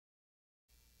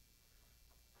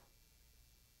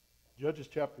Judges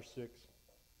chapter 6.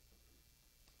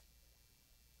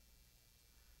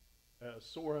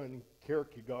 Soren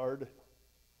Kierkegaard,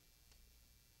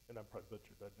 and I probably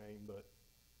butchered that name, but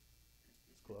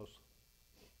it's close.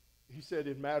 He said,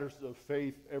 in matters of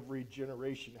faith, every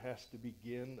generation has to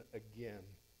begin again.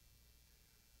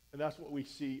 And that's what we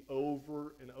see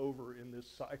over and over in this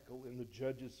cycle in the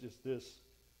Judges, is this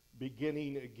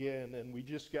beginning again. And we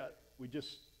just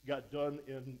got done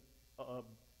in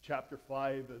chapter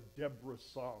 5 of Deborah's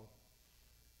song,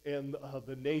 and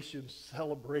the nation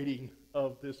celebrating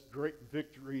of this great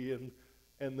victory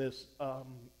and this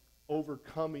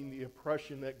overcoming the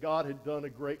oppression, that God had done a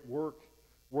great work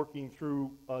working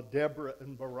through Deborah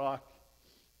and Barak,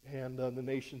 and the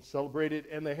nation celebrated,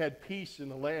 and they had peace in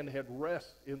the land, had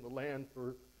rest in the land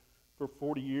for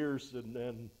 40 years,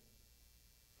 and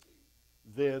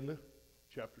then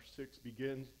chapter 6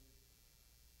 begins.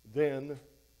 Then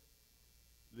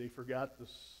they forgot the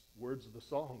words of the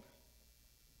song.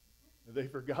 They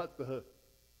forgot the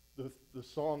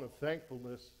song of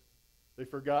thankfulness. They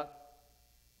forgot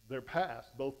their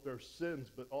past, both their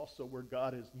sins, but also where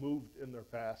God has moved in their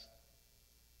past.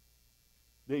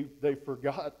 They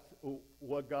forgot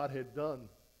what God had done.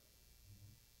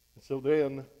 And so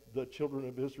then the children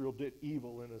of Israel did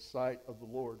evil in the sight of the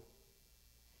Lord.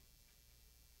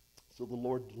 So the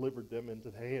Lord delivered them into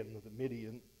the hand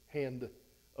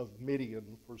of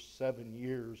Midian for 7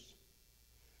 years.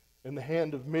 And the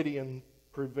hand of Midian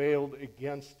prevailed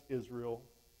against Israel.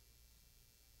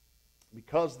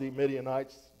 Because the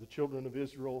Midianites, the children of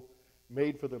Israel,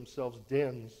 made for themselves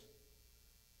dens,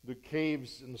 the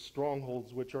caves and the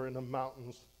strongholds which are in the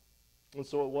mountains. And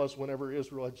so it was, whenever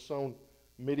Israel had sown,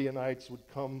 Midianites would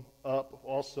come up.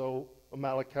 Also,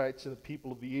 Amalekites and the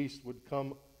people of the east would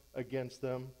come against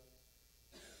them.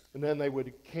 And then they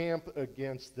would camp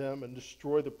against them and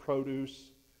destroy the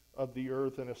produce of the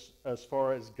earth, and as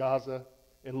far as Gaza,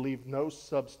 and leave no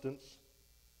substance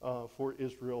for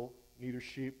Israel, neither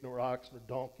sheep nor ox nor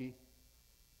donkey.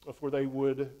 For they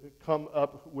would come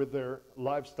up with their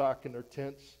livestock and their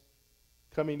tents,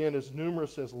 coming in as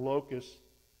numerous as locusts.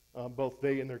 Both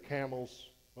they and their camels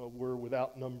were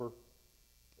without number.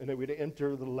 And they would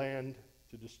enter the land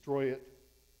to destroy it.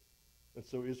 And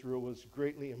so Israel was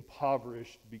greatly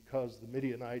impoverished because the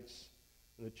Midianites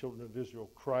and the children of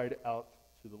Israel cried out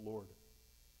to the Lord.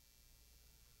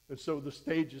 And so the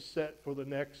stage is set for the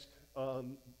next,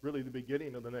 really the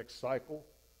beginning of the next cycle.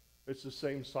 It's the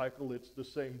same cycle. It's the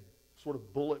same sort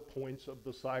of bullet points of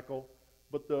the cycle.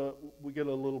 But we get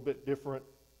a little bit different.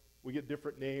 We get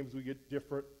different names. We get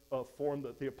different form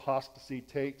that the apostasy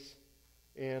takes.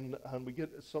 And we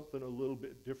get something a little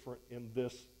bit different in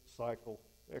this cycle.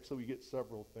 Actually, we get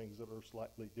several things that are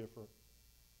slightly different.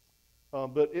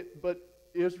 But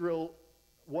Israel,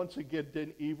 once again,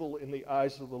 did evil in the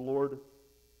eyes of the Lord.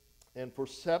 And for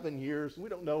 7 years, we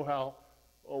don't know how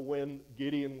or when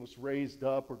Gideon was raised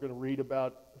up. We're going to read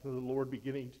about the Lord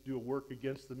beginning to do a work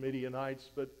against the Midianites.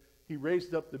 But he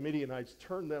raised up the Midianites,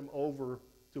 turned them over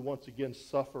to once again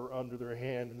suffer under their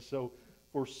hand. And so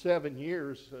for 7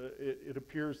 years, it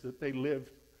appears that they lived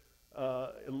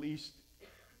at least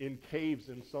in caves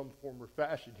in some form or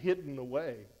fashion, hidden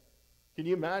away. Can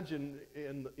you imagine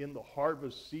in the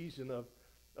harvest season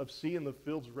of seeing the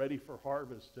fields ready for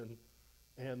harvest,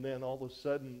 and then all of a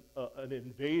sudden an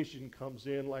invasion comes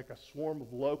in like a swarm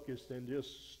of locusts and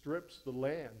just strips the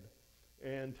land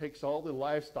and takes all the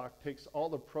livestock, takes all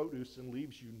the produce, and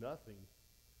leaves you nothing.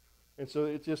 And so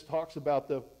it just talks about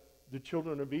the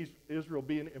children of Israel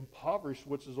being impoverished,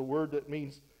 which is a word that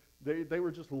means they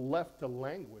were just left to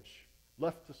languish,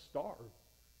 left to starve.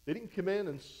 They didn't come in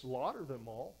and slaughter them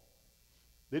all.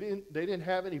 They didn't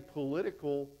have any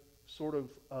political sort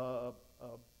of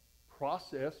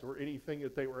process or anything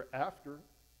that they were after.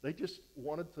 They just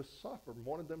wanted to suffer,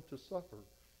 wanted them to suffer,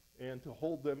 and to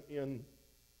hold them in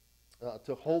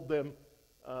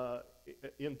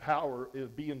power,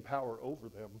 be in power over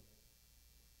them.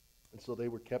 And so they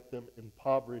were kept them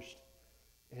impoverished,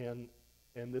 and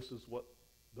this is what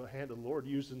the hand of the Lord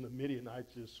using the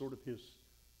Midianites is sort of his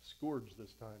scourge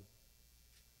this time.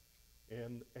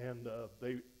 And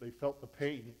they felt the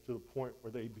pain to the point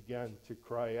where they began to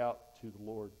cry out to the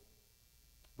Lord.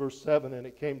 Verse 7, and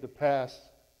it came to pass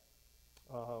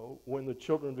when the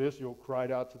children of Israel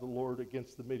cried out to the Lord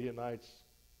against the Midianites,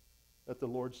 that the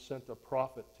Lord sent a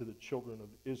prophet to the children of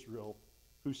Israel,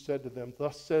 who said to them,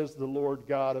 Thus says the Lord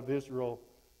God of Israel,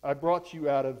 I brought you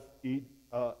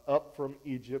up from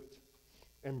Egypt,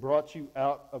 and brought you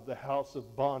out of the house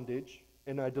of bondage,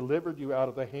 and I delivered you out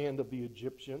of the hand of the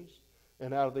Egyptians,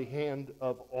 and out of the hand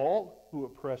of all who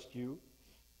oppressed you,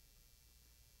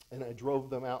 and I drove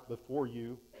them out before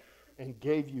you, and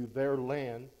gave you their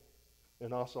land.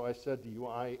 And also I said to you,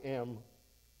 I am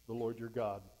the Lord your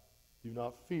God. Do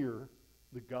not fear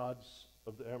the gods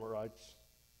of the Amorites,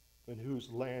 in whose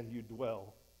land you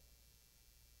dwell,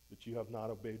 that you have not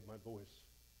obeyed my voice.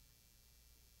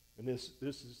 And this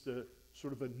is the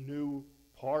sort of a new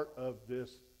part of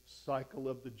this cycle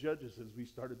of the judges. As we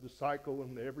started the cycle,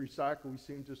 and every cycle we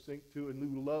seem to sink to a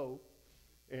new low.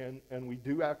 And we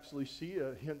do actually see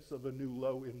hints of a new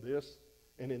low in this.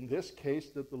 And in this case,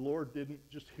 that the Lord didn't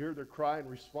just hear their cry and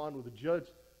respond with a judge,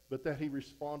 but that he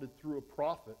responded through a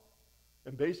prophet,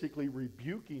 and basically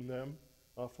rebuking them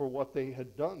for what they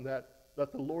had done, that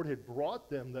the Lord had brought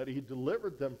them, that he had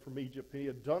delivered them from Egypt, and he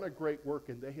had done a great work,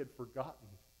 and they had forgotten.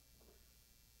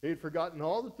 They had forgotten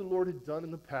all that the Lord had done in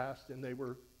the past, and they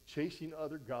were chasing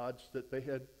other gods, that they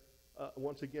had,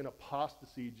 once again,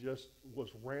 apostasy just was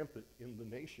rampant in the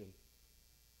nation.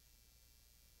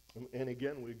 And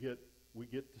again, we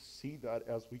get to see that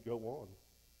as we go on.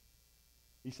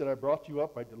 He said, I brought you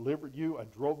up, I delivered you, I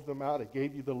drove them out, I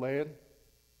gave you the land,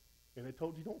 and I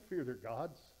told you, don't fear their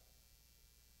gods.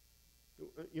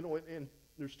 You know, and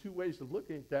there's two ways of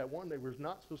looking at that. One, they were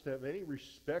not supposed to have any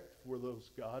respect for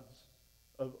those gods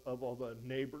of all the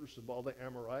neighbors, of all the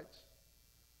Amorites.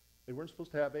 They weren't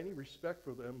supposed to have any respect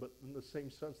for them, but in the same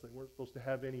sense, they weren't supposed to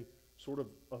have any sort of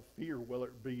fear, whether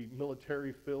it be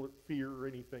military fear or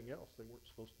anything else. They weren't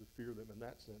supposed to fear them in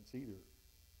that sense either.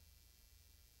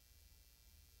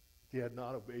 They had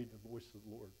not obeyed the voice of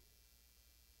the Lord.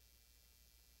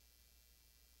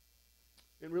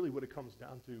 And really what it comes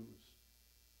down to is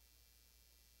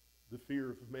the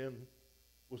fear of men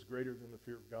was greater than the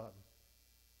fear of God.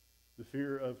 The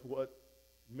fear of what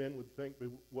men would think,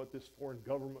 what this foreign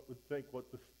government would think,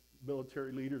 what the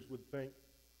military leaders would think,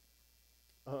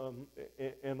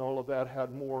 and all of that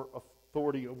had more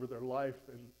authority over their life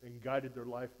and guided their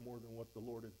life more than what the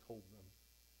Lord had told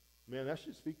them. Man, that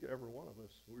should speak to every one of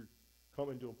us. We're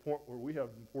coming to a point where we have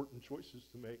important choices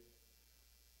to make,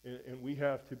 and we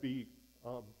have to be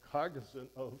cognizant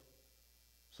of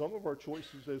some of our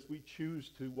choices as we choose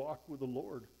to walk with the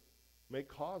Lord may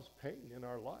cause pain in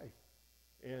our life.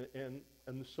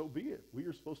 And so be it. We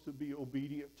are supposed to be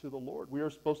obedient to the Lord. We are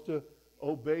supposed to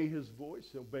obey his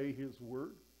voice, obey his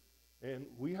word. And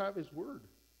we have his word.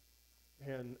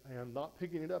 And not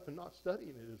picking it up and not studying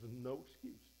it is no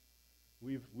excuse.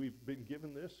 We've been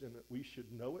given this, and we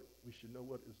should know it. We should know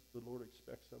what the Lord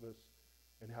expects of us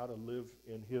and how to live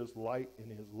in his light,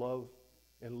 in his love,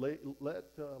 and let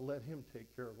him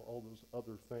take care of all those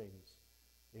other things.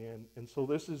 And so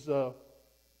this is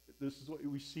what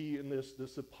we see in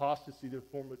this apostasy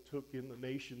that took in the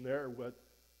nation there. What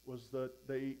was that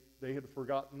they had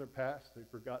forgotten their past. They'd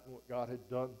forgotten what God had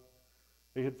done.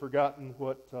 They had forgotten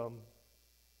what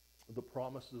the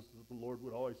promises that the Lord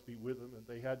would always be with them, and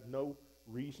they had no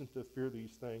reason to fear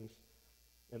these things.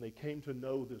 And they came to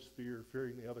know this fear,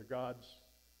 fearing the other gods,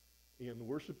 in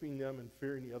worshiping them and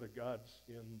fearing the other gods,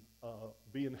 in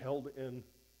being held in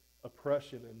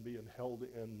oppression and being held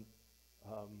in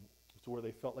to where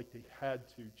they felt like they had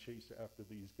to chase after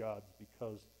these gods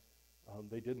because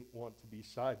they didn't want to be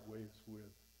sideways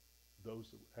with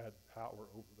those that had power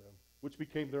over them, which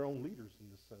became their own leaders in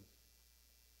this sense.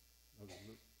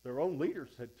 Their own leaders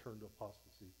had turned to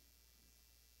apostasy.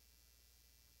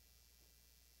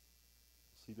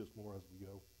 We'll see this more as we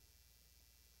go.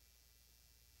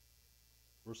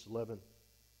 Verse 11.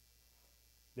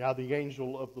 Now the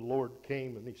angel of the Lord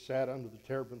came, and he sat under the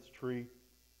terebinth tree,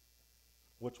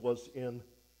 which was in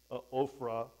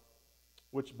Ophrah,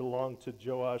 which belonged to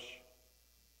Joash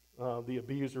the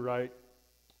Abiezrite,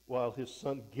 while his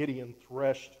son Gideon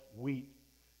threshed wheat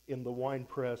in the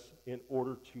winepress in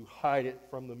order to hide it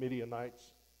from the Midianites.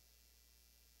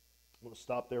 I'm going to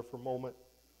stop there for a moment.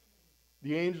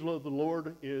 The angel of the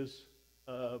Lord is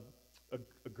a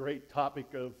great topic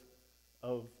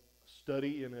of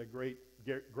study and a great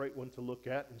one to look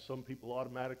at. And some people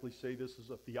automatically say this is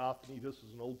a theophany. This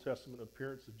is an Old Testament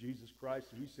appearance of Jesus Christ.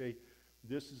 We say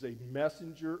this is a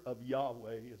messenger of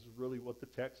Yahweh is really what the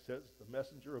text says, the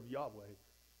messenger of Yahweh.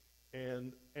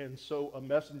 And so a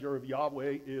messenger of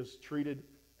Yahweh is treated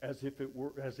as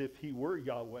if he were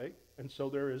Yahweh. And so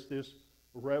there is this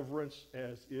reverence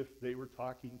as if they were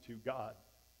talking to God.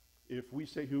 If we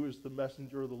say who is the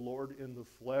messenger of the Lord in the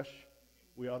flesh,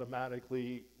 we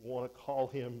automatically want to call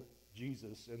him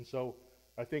Jesus. And so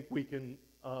I think we can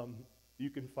you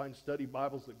can find study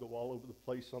Bibles that go all over the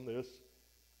place on this,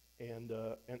 and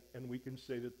we can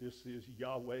say that this is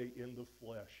Yahweh in the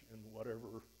flesh and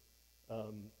whatever,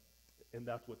 and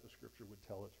that's what the scripture would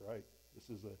tell us, right? This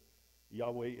is a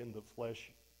Yahweh in the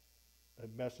flesh, a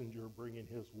messenger bringing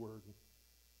his word.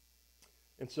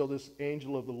 And so this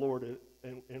angel of the Lord,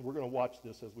 and we're going to watch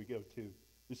this as we go too.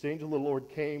 This angel of the Lord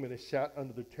came and he sat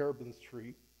under the terebinth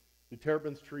tree. The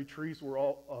terebinth trees were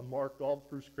all marked all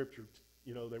through Scripture.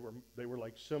 You know, they were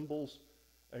like symbols.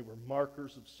 They were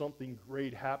markers of something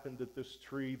great happened at this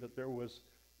tree, that there was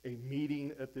a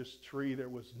meeting at this tree. There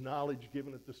was knowledge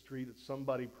given at this tree, that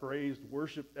somebody praised,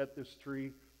 worshiped at this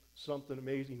tree. Something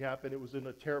amazing happened. It was in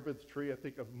a terebinth tree, I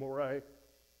think of Moriah,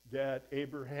 that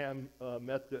Abraham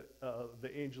met the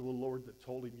angel of the Lord that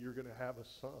told him, you're going to have a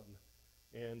son.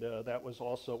 And that was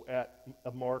also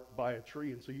marked by a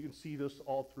tree. And so you can see this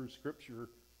all through Scripture,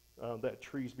 that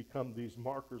trees become these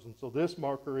markers. And so this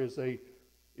marker is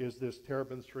this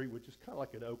terebinth tree, which is kind of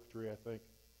like an oak tree, I think,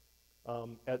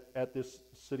 at this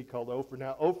city called Ophir.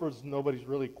 Now, Ophir's nobody's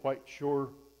really quite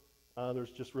sure.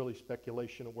 There's just really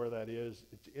speculation of where that is.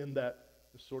 It's in that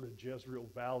sort of Jezreel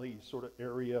Valley sort of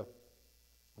area,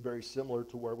 very similar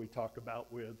to where we talk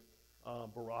about with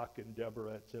Barak and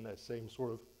Deborah. It's in that same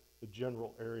sort of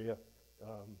general area.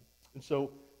 And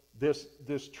so this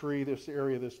tree, this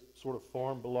area, this sort of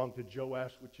farm belonged to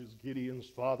Joash, which is Gideon's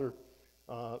father.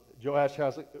 Joash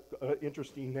has an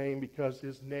interesting name because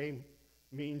his name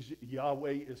means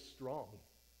Yahweh is strong.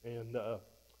 And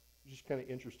just kind of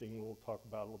interesting. We'll talk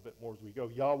about it a little bit more as we go.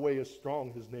 Yahweh is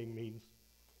strong, his name means.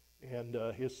 And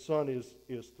his son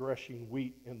is threshing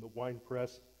wheat in the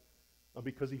winepress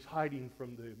because he's hiding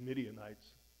from the Midianites.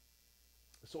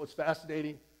 So it's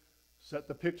fascinating. Set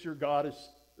the picture. God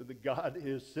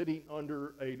is sitting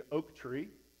under an oak tree.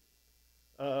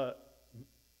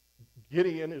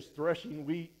 Gideon is threshing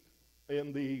wheat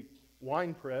in the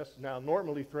winepress. Now,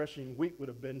 normally threshing wheat would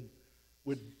have been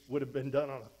done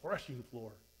on a threshing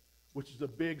floor, which is a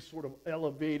big sort of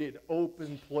elevated,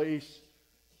 open place,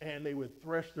 and they would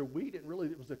thresh their wheat. And really,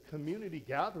 it was a community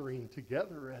gathering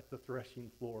together at the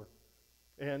threshing floor.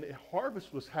 And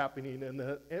harvest was happening,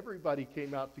 and everybody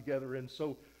came out together. And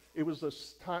so it was a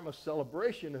time of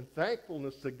celebration and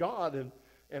thankfulness to God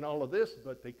and all of this,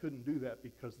 but they couldn't do that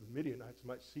because the Midianites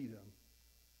might see them.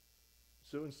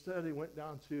 So instead, they went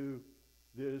down to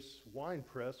this wine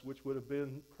press, which would have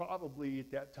been probably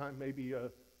at that time maybe a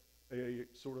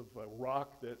sort of a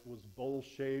rock that was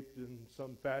bowl-shaped in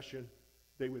some fashion.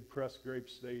 They would press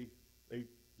grapes. They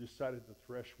decided to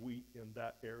thresh wheat in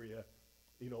that area,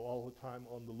 you know, all the time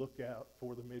on the lookout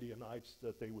for the Midianites,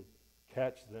 that they would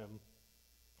catch them.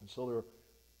 And so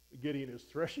Gideon is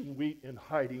threshing wheat and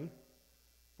hiding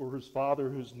for his father,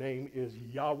 whose name is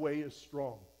Yahweh is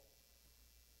strong.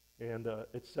 And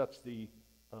it sets the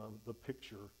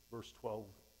picture, verse 12.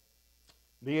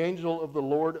 The angel of the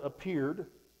Lord appeared,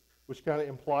 which kind of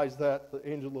implies that the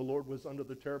angel of the Lord was under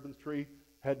the terebinth tree,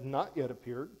 had not yet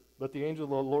appeared, but the angel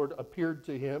of the Lord appeared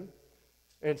to him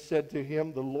and said to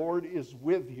him, the Lord is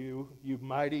with you, you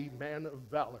mighty man of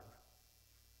valor,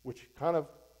 which kind of,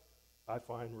 I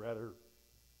find rather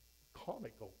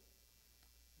comical.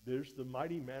 There's the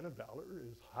mighty man of valor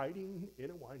is hiding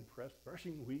in a wine press,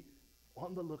 threshing wheat,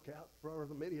 on the lookout for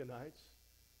the Midianites.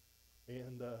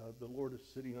 And the Lord is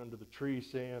sitting under the tree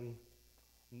saying,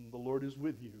 the Lord is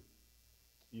with you,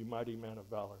 you mighty man of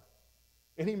valor.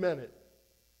 And he meant it.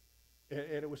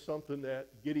 And it was something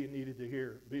that Gideon needed to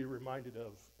hear, be reminded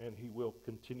of, and he will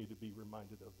continue to be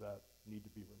reminded of that, need to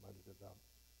be reminded of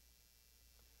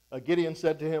that. Gideon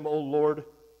said to him, O Lord,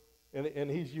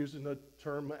 and he's using the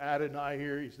term Adonai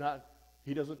here.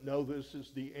 He doesn't know this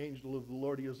is the angel of the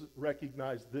Lord. He doesn't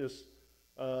recognize this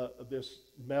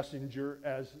messenger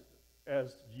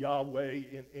as Yahweh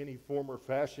in any form or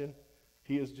fashion.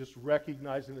 He is just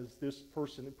recognizing as this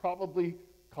person. It probably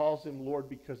calls him Lord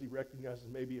because he recognizes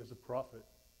maybe as a prophet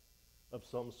of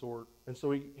some sort. And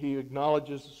so he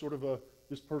acknowledges sort of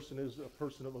this person is a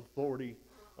person of authority,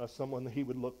 someone that he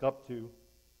would look up to.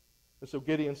 And so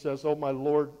Gideon says, oh, my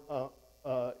Lord,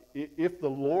 if the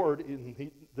Lord,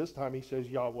 this time he says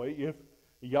Yahweh, if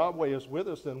Yahweh is with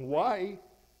us, then why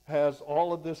has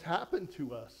all of this happened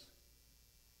to us?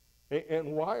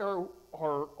 And why are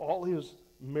all his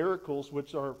miracles,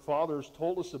 which our fathers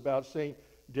told us about, saying,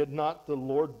 did not the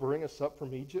Lord bring us up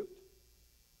from Egypt?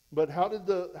 But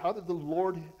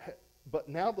but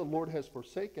now the Lord has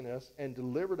forsaken us and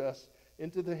delivered us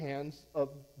into the hands of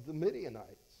the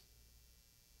Midianites.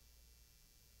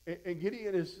 And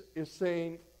Gideon is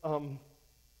saying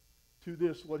to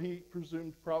this, what he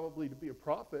presumed probably to be a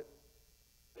prophet,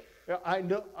 I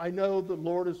know the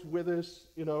Lord is with us,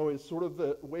 is sort of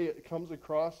the way it comes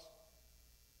across.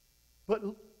 But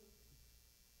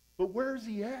where is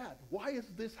he at? Why is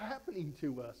this happening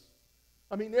to us?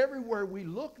 I mean, everywhere we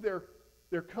look,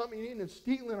 they're coming in and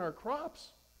stealing our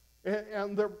crops,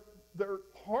 and they're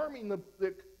harming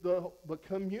the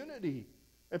community.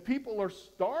 And people are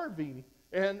starving,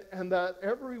 and that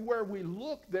everywhere we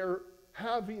look, they're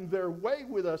having their way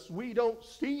with us. We don't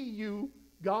see you,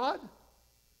 God.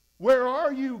 Where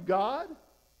are you, God?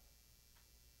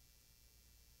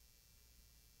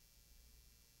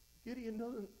 Gideon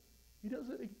doesn't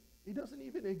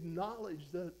even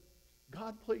acknowledge that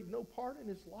God played no part in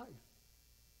his life.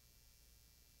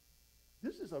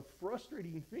 This is a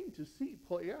frustrating thing to see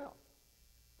play out,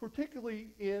 particularly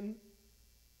in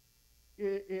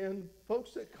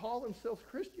folks that call themselves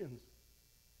Christians.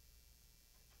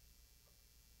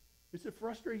 It's a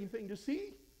frustrating thing to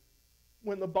see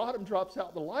when the bottom drops out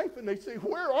of the life and they say,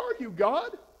 where are you,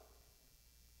 God?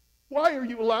 Why are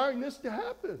you allowing this to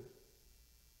happen?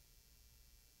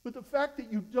 But the fact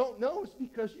that you don't know is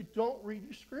because you don't read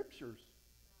your scriptures.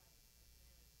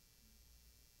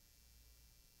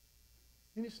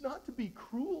 And it's not to be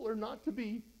cruel or not to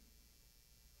be,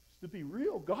 it's to be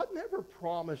real. God never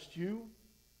promised you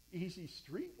easy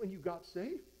street when you got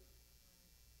saved.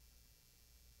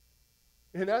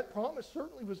 And that promise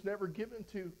certainly was never given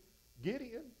to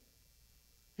Gideon.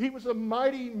 He was a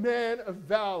mighty man of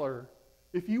valor.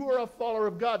 If you are a follower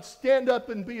of God, stand up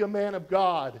and be a man of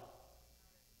God.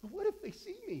 But what if they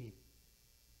see me?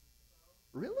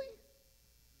 Really?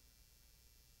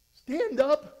 Stand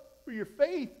up for your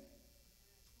faith.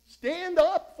 Stand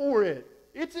up for it.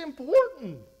 It's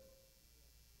important.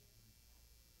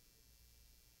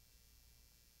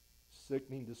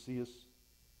 Sickening to see us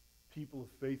people of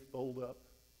faith fold up.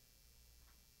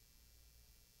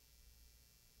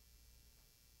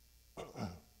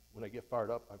 When I get fired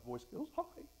up, my voice goes high.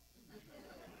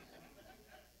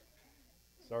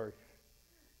 Sorry.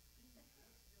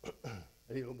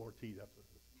 I need a little more tea. That's what it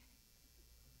is.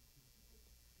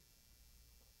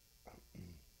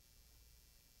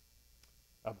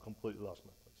 I've completely lost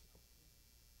my place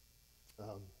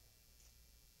now.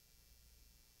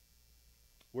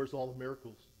 Where's all the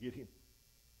miracles, Gideon?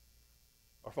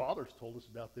 Our fathers told us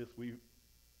about this. We've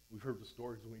heard the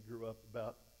stories when we grew up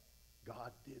about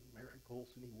God did miracles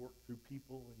and he worked through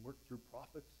people and worked through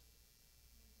prophets.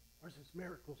 Where's his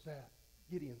miracles at?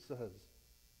 Gideon says.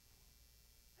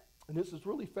 And this is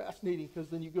really fascinating because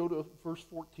then you go to verse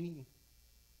 14.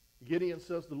 Gideon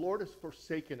says, the Lord has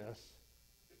forsaken us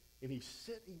and he's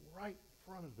sitting right in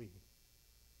front of me.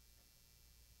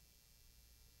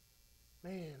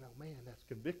 Man, oh man, that's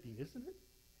convicting, isn't it?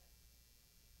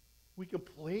 We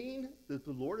complain that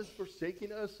the Lord is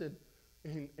forsaking us and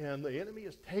the enemy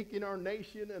is taking our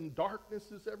nation and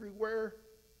darkness is everywhere.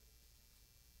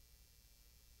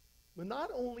 But not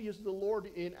only is the Lord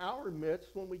in our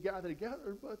midst when we gather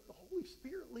together, but the Holy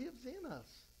Spirit lives in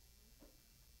us.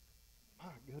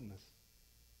 My goodness.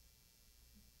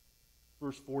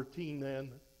 Verse 14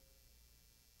 then,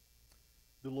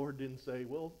 the Lord didn't say,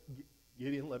 well,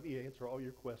 Gideon, let me answer all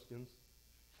your questions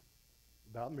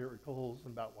about miracles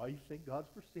and about why you think God's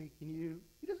forsaken you.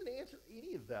 He doesn't answer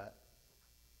any of that.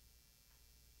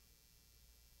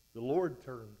 The Lord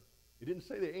turned. It didn't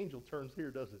say the angel turns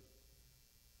here, does it?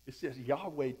 It says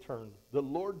Yahweh turned. The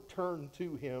Lord turned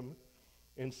to him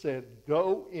and said,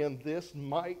 go in this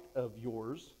might of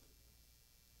yours,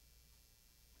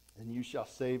 and you shall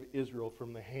save Israel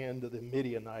from the hand of the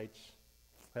Midianites.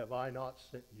 Have I not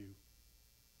sent you?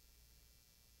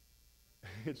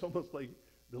 It's almost like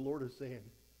the Lord is saying,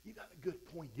 you got a good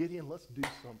point, Gideon. Let's do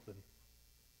something.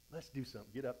 Let's do something.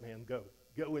 Get up, man. Go.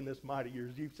 Go in this might of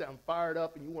yours. You sound fired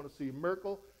up and you want to see a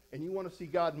miracle and you want to see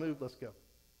God move. Let's go.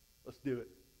 Let's do it.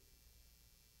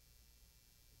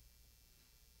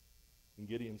 And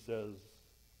Gideon says,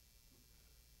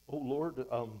 oh, Lord,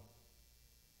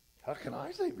 how can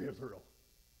I save Israel?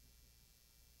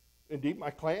 Indeed, my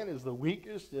clan is the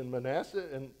weakest in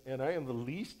Manasseh, and I am the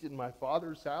least in my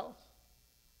father's house.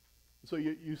 So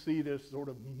you see this sort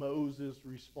of Moses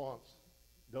response,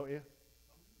 don't you?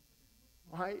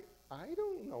 I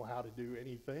don't know how to do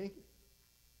anything.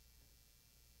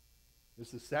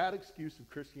 It's the sad excuse of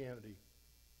Christianity.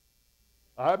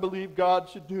 I believe God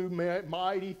should do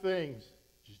mighty things.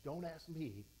 Just don't ask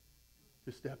me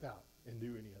to step out and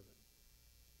do any of it.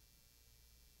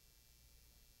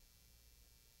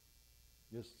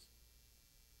 Just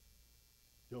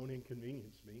don't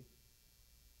inconvenience me.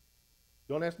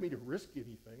 Don't ask me to risk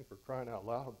anything, for crying out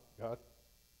loud, God.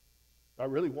 I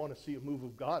really want to see a move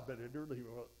of God, but I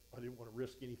didn't want to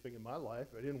risk anything in my life.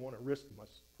 I didn't want to risk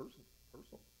myself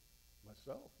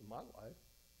in my life.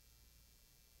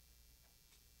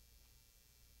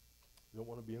 I don't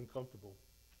want to be uncomfortable.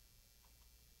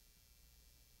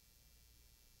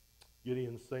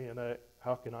 Gideon's saying,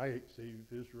 how can I save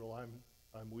Israel?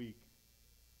 I'm weak.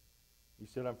 He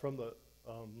said, I'm from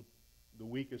the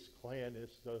weakest clan.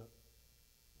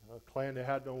 a clan that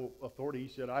had no authority. He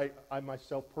said, I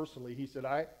myself personally, he said,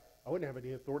 I wouldn't have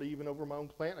any authority even over my own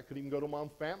clan. I couldn't even go to my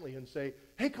own family and say,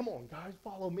 hey, come on, guys,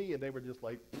 follow me. And they were just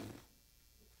like, pfft.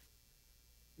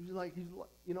 He's like,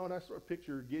 you know, and I sort of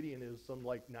picture Gideon as some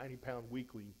like 90-pound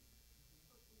weakling,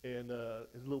 and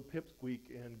his little pipsqueak,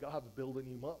 and God's building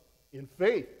him up in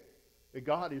faith. That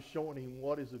God is showing him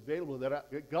what is available,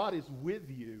 that God is with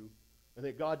you, and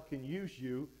that God can use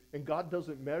you, and God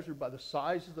doesn't measure by the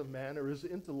size of the man or his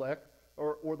intellect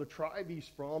or the tribe he's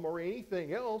from or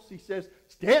anything else. He says,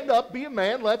 stand up, be a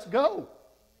man, let's go.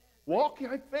 Walk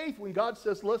by faith. When God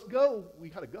says, let's go, we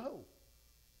got to go.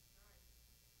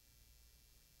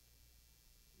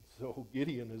 So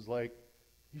Gideon is like,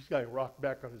 he's got to rock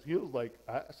back on his heels like,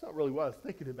 that's not really what I was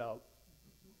thinking about.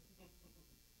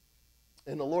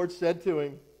 And the Lord said to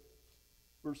him,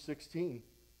 verse 16,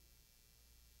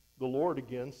 the Lord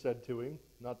again said to him,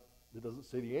 it doesn't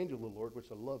say the angel of the Lord, which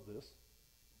I love this.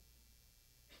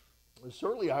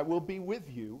 Certainly I will be with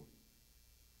you,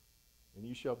 and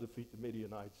you shall defeat the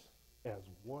Midianites as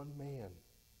one man.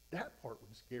 That part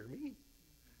would scare me.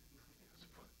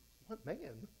 One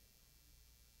man.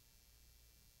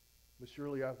 But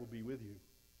surely I will be with you.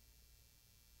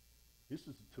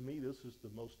 To me, this is the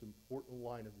most important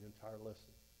line of the entire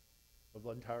lesson, of the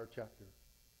entire chapter.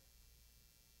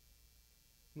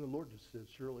 And the Lord just says,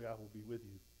 surely I will be with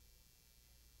you.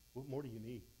 What more do you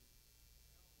need?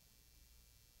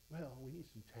 Well, we need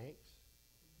some tanks.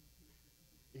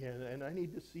 And I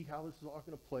need to see how this is all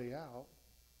going to play out.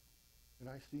 And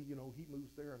I see, he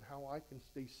moves there and how I can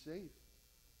stay safe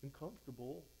and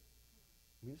comfortable.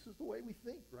 I mean, this is the way we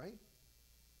think, right?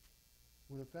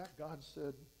 When in fact God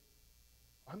said,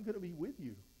 I'm going to be with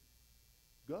you.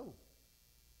 Go.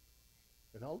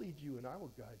 And I'll lead you and I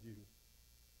will guide you.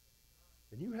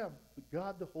 And you have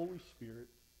God the Holy Spirit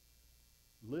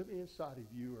living inside of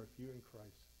you, or if you're in Christ.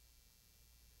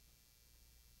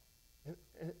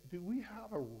 And do we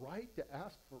have a right to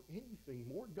ask for anything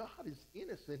more? God is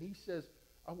innocent. He says,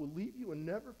 I will leave you and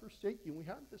never forsake you. And we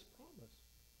have this promise.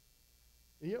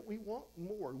 And yet we want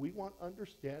more. We want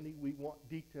understanding. We want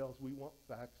details. We want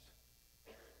facts.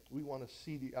 We want to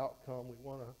see the outcome. We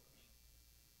want to,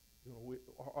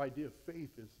 our idea of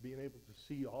faith is being able to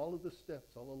see all of the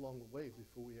steps all along the way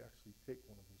before we actually take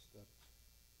one of those steps.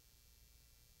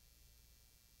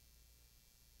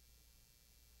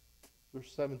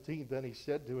 Verse 17, then he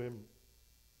said to him,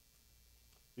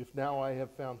 if now I have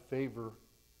found favor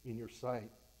in your sight,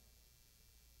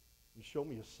 you show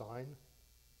me a sign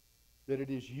that it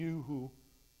is you who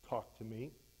talk to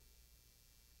me.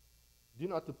 Do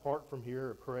not depart from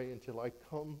here, I pray, until I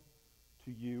come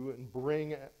to you and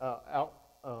bring out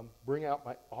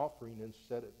my offering and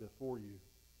set it before you.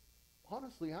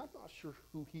 Honestly, I'm not sure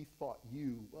who he thought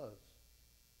you was.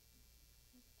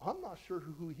 I'm not sure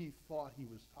who he thought he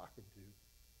was talking to.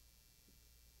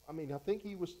 I mean, I think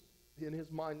he was, in his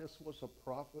mind, this was a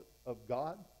prophet of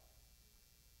God.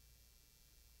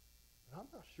 And I'm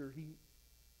not sure he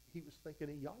was thinking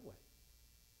of Yahweh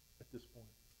at this point.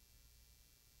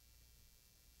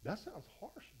 That sounds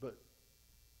harsh, but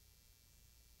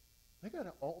they got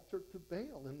an altar to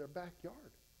Baal in their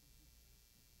backyard.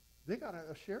 They got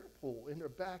a Asherah pole in their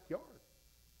backyard.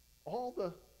 All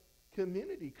the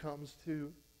community comes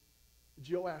to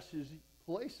Joash's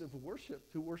place of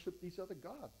worship to worship these other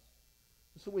gods.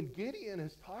 So when Gideon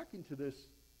is talking to this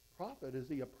prophet, is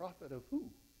he a prophet of who?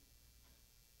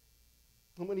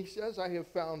 And when he says,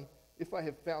 if I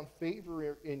have found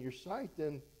favor in your sight,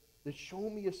 then show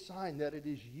me a sign that it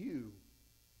is you.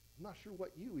 I'm not sure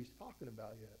what you he's talking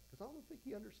about yet, because I don't think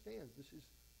he understands this is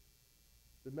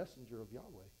the messenger of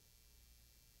Yahweh.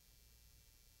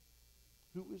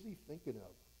 Who is he thinking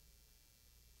of?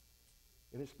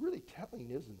 And it's really telling,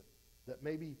 isn't it, that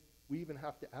maybe we even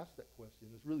have to ask that question.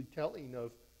 It's really telling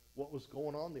of what was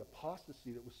going on, the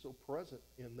apostasy that was so present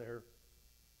in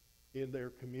their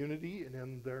community and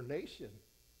in their nation.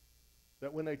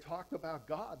 That when they talked about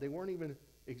God, they weren't even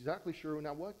exactly sure,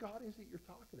 now what God is it you're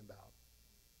talking about?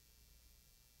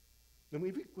 And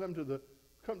we've come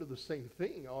to the same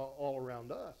thing all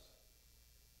around us.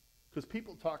 Because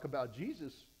people talk about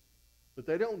Jesus, but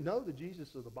they don't know the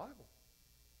Jesus of the Bible.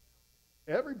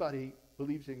 Everybody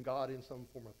believes in God in some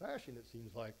form or fashion, it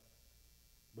seems like,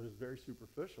 but it's very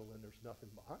superficial, and there's nothing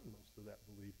behind most of that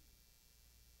belief.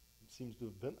 It seems to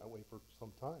have been that way for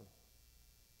some time.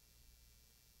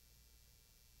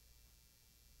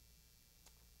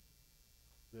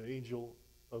 The angel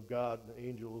of God, the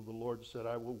angel of the Lord said,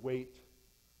 I will wait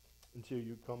until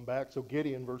you come back. So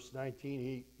Gideon, verse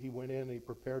 19, he went in and he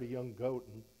prepared a young goat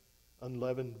and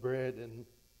unleavened bread, and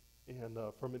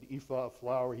from an ephah of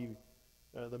flour he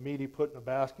The meat he put in a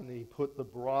basket, and he put the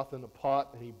broth in a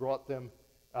pot, and he brought them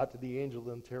out to the angel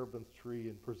of the terebinth tree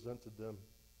and presented them.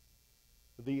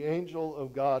 The angel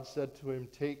of God said to him,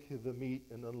 "Take the meat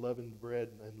and unleavened bread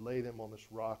and lay them on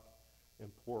this rock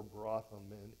and pour broth on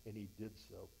them," and he did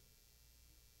so.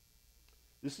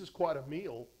 This is quite a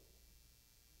meal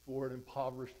for an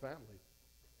impoverished family.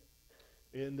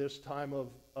 In this time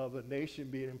of a nation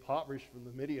being impoverished from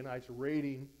the Midianites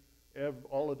raiding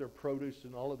all of their produce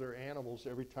and all of their animals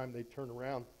every time they turn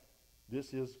around,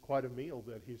 this is quite a meal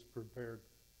that he's prepared.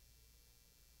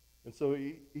 And so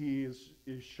he is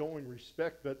showing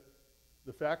respect, but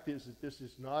the fact is that this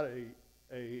is not a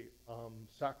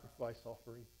sacrifice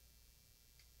offering.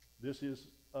 This is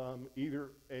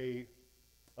either a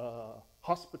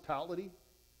hospitality,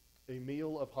 a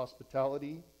meal of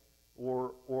hospitality,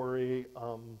 or a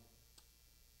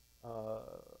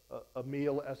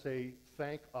meal as a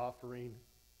thank offering,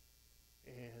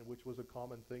 and which was a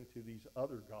common thing to these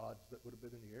other gods that would have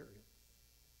been in the area.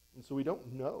 And so we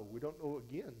don't know. We don't know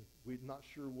again. We're not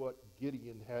sure what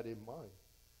Gideon had in mind.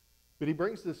 But he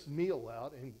brings this meal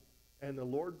out, and the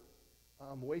Lord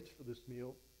waits for this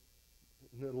meal.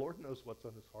 And the Lord knows what's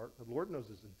on his heart. The Lord knows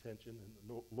his intention, and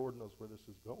the Lord knows where this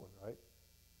is going, right?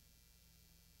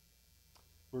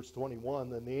 Verse 21,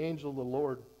 then the angel of the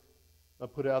Lord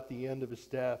put out the end of his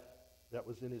staff that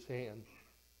was in his hand,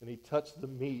 and he touched the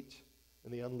meat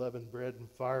and the unleavened bread, and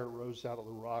fire rose out of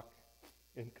the rock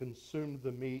and consumed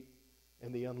the meat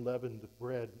and the unleavened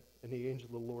bread, and the angel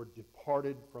of the Lord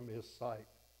departed from his sight.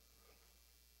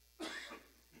 Pardon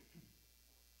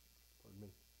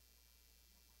me.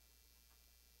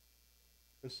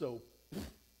 And so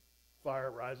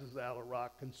fire rises out of the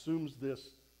rock, consumes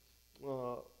this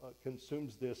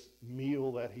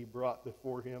meal that he brought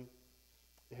before him.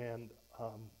 And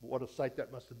what a sight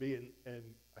that must have been.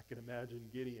 And I can imagine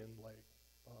Gideon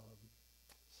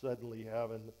suddenly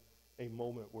having a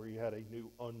moment where he had a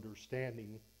new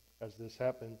understanding as this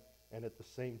happened. And at the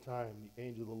same time, the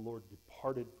angel of the Lord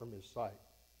departed from his sight.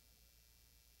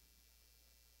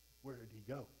 Where did he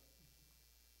go?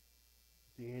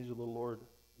 The angel of the Lord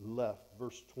left.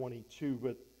 Verse 22,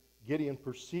 but Gideon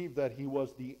perceived that he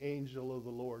was the angel of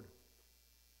the Lord.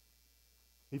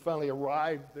 He finally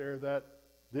arrived there that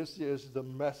this is the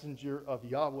messenger of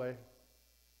Yahweh.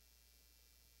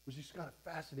 Which is kind of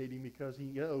fascinating because he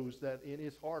knows that in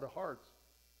his heart of hearts,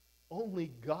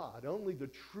 only God, only the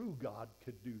true God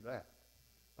could do that.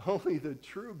 Only the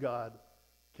true God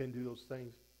can do those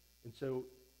things. And so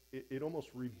it almost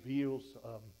reveals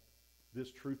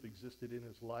this truth existed in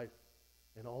his life.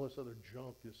 And all this other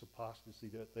junk, this apostasy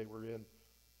that they were in,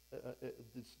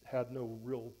 it had no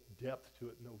real depth to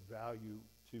it, no value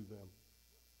to them.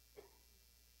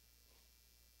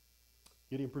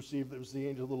 Gideon perceived that it was the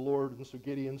angel of the Lord, and so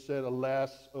Gideon said,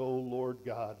 "Alas, O Lord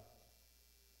God,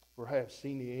 for I have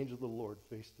seen the angel of the Lord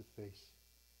face to face."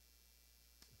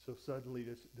 So suddenly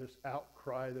this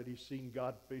outcry that he's seen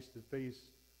God face to face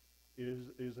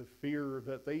is a fear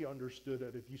that they understood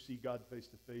that if you see God face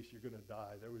to face, you're going to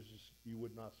die. You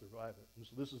would not survive it. And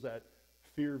so this is that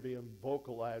fear being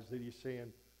vocalized that he's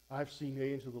saying, I've seen the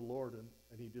angel of the Lord, and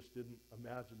he just didn't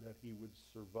imagine that he would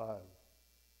survive.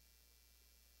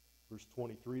 Verse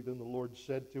 23, then the Lord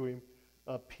said to him,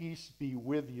 peace be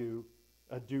with you,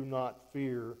 do not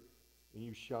fear, and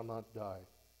you shall not die.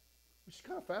 Which is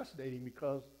kind of fascinating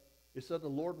because it said the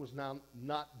Lord was now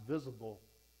not visible.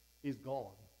 He's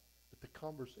gone. But the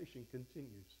conversation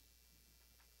continues.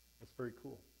 That's very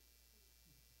cool.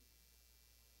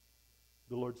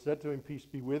 The Lord said to him, peace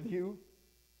be with you.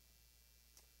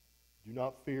 Do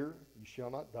not fear, you shall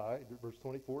not die. Verse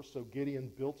 24, so Gideon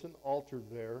built an altar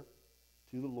there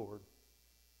to the Lord,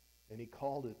 and he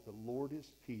called it, the Lord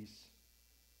is peace.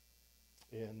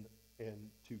 And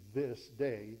to this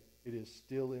day, it is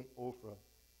still in Ophrah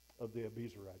of the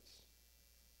Abiezrites.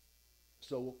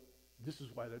 So this is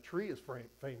why the tree is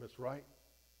famous, right?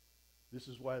 This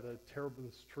is why the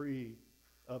terebinth tree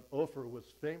of Ophrah was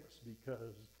famous,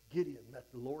 because Gideon met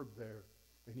the Lord there,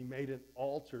 and he made an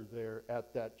altar there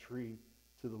at that tree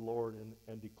to the Lord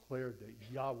and declared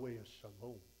that Yahweh is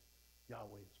shalom.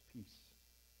 Yahweh is peace.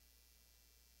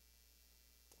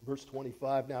 Verse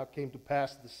 25, now it came to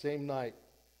pass the same night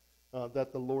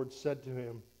that the Lord said to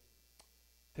him,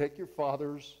 take your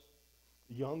father's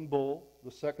young bull,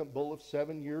 the second bull of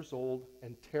 7 years old,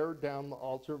 and tear down the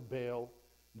altar of Baal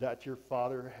that your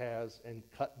father has, and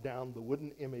cut down the wooden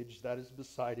image that is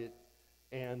beside it,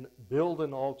 and build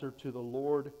an altar to the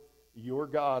Lord your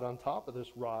God on top of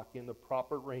this rock in the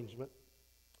proper arrangement.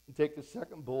 And take the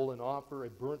second bull and offer a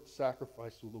burnt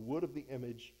sacrifice with the wood of the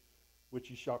image which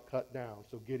you shall cut down.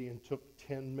 So Gideon took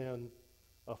 10 men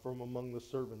from among the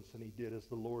servants, and he did as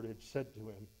the Lord had said to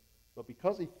him. But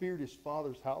because he feared his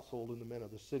father's household and the men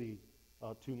of the city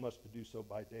too much to do so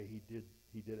by day, he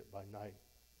did it by night.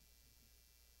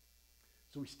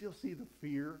 So we still see the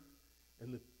fear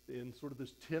and sort of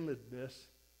this timidness,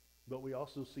 but we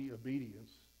also see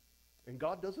obedience. And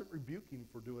God doesn't rebuke him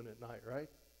for doing it at night, right?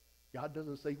 God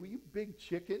doesn't say, well, you big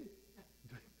chicken.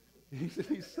 He's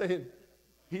saying,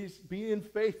 he's being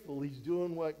faithful. He's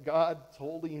doing what God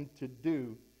told him to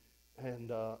do.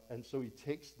 And so he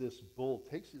takes this bull,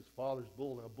 takes his father's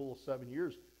bull, and a bull of 7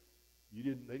 years. They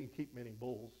didn't keep many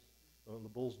bulls. The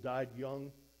bulls died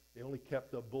young. They only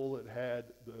kept a bull that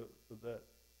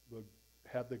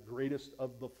had the greatest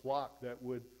of the flock that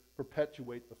would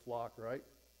perpetuate the flock, right?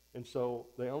 And so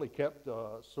they only kept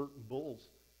certain bulls.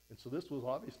 And so this was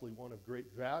obviously one of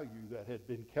great value that had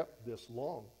been kept this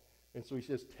long. And so he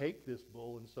says, take this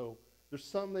bull. And so there's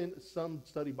some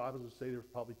study Bibles that say there's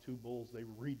probably 2 bulls. They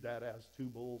read that as 2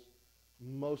 bulls.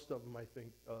 Most of them, I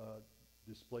think,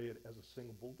 display it as a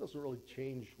single bull. It doesn't really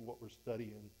change what we're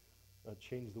studying,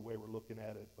 change the way we're looking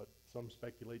at it. But some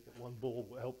speculate that one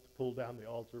bull helped pull down the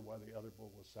altar while the other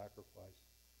bull was sacrificed.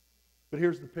 But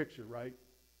here's the picture, right?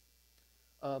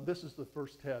 This is the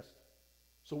first test.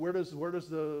 So where does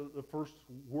the first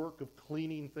work of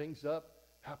cleaning things up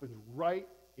happens? Right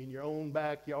in your own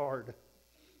backyard.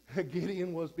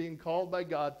 Gideon was being called by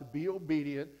God to be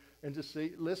obedient and to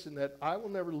say, listen, that I will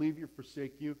never leave you,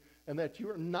 forsake you, and that you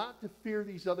are not to fear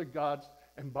these other gods.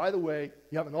 And by the way,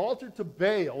 you have an altar to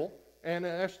Baal and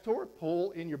an Ashtoreth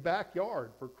pole in your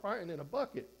backyard for crying in a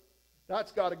bucket.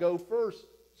 That's got to go first.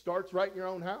 Starts right in your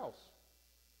own house.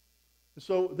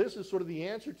 So this is sort of the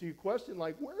answer to your question,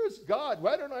 like, where is God?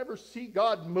 Why don't I ever see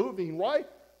God moving? Why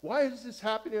is this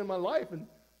happening in my life?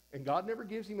 And God never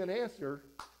gives him an answer.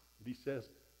 But he says,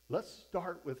 let's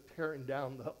start with tearing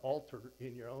down the altar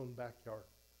in your own backyard.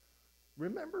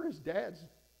 Remember his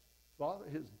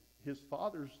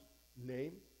father's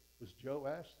name was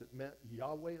Joash, that meant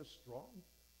Yahweh is strong.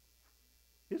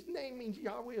 His name means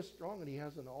Yahweh is strong, and he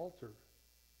has an altar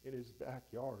in his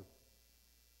backyard.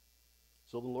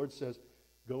 So the Lord says,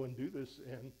 go and do this.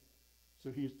 And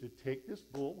so he's to take this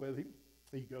bull with him.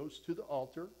 He goes to the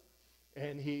altar.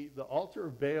 And the altar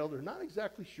of Baal, they're not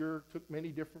exactly sure, took many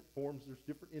different forms. There's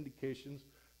different indications.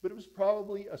 But it was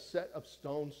probably a set of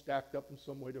stones stacked up in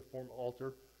some way to form an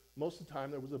altar. Most of the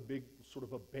time there was a big sort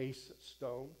of a base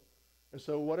stone. And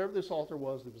so whatever this altar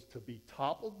was, it was to be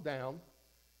toppled down.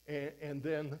 And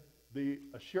then the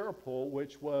Asherah pole,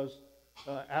 which was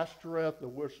Ashtoreth,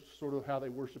 sort of how they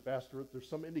worship Ashtoreth. There's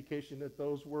some indication that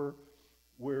those were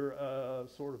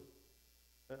sort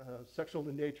of sexual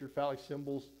in nature, phallic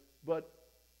symbols, but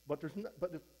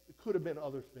it could have been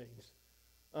other things.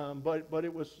 But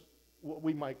it was what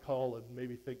we might call and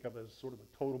maybe think of as sort of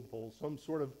a totem pole, some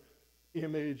sort of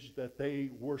image that they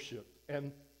worshipped.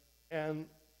 And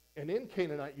in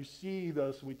Canaanite, you see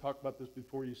this. We talked about this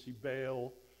before. You see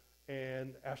Baal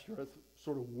and Ashtoreth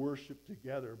sort of worship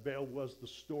together. Baal was the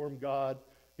storm god.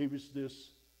 He was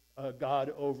this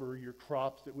god over your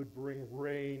crops that would bring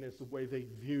rain, is the way they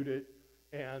viewed it.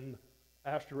 And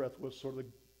Ashtoreth was sort of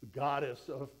the goddess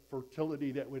of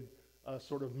fertility that would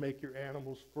sort of make your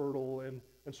animals fertile. And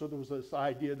so there was this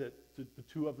idea that the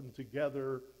two of them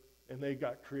together, and they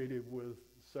got creative with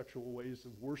sexual ways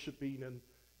of worshiping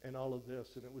and all of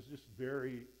this. And it was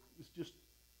just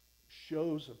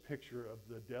shows a picture of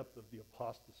the depth of the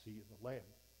apostasy in the land.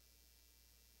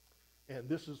 And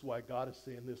this is why God is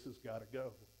saying this has got to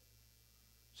go.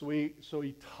 So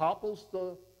he topples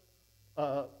the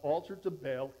altar to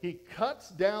Baal. He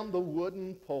cuts down the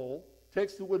wooden pole,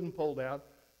 takes the wooden pole down,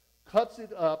 cuts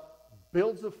it up,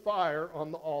 builds a fire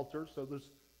on the altar. So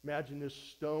imagine this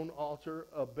stone altar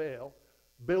of Baal,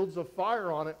 builds a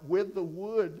fire on it with the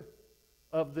wood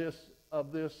of this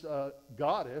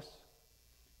goddess,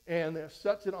 and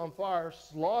sets it on fire,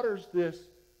 slaughters this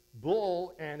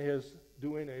bull, and is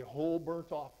doing a whole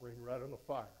burnt offering right on the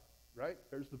fire. Right?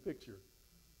 There's the picture.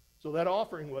 So that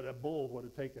offering, a bull would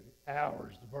have taken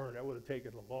hours to burn. That would have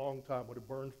taken a long time, would have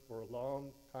burned for a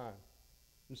long time.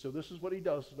 And so this is what he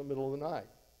does in the middle of the night.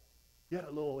 He had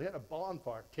a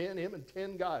bonfire, him and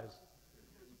 10 guys.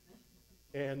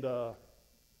 And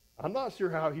I'm not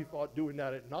sure how he thought doing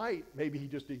that at night. Maybe he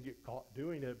just didn't get caught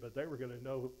doing it, but they were going to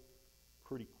know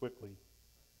pretty quickly.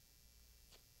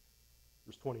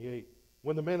 Verse 28.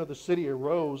 When the men of the city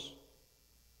arose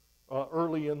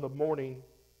early in the morning,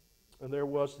 and there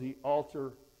was the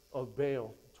altar of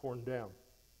Baal torn down.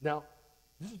 Now,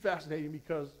 this is fascinating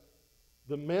because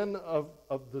the men of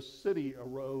the city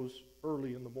arose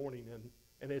early in the morning,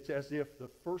 and it's as if the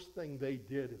first thing they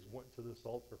did is went to this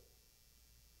altar.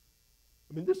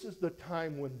 I mean, this is the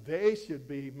time when they should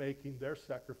be making their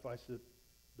sacrifices,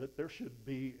 that there should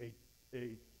be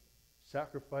a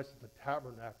sacrifice at the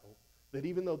tabernacle, that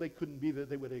even though they couldn't be there,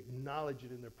 they would acknowledge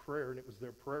it in their prayer, and it was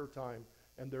their prayer time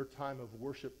and their time of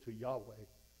worship to Yahweh.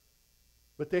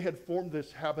 But they had formed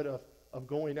this habit of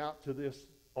going out to this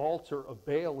altar of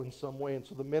Baal in some way, and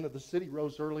so the men of the city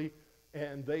rose early,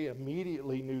 and they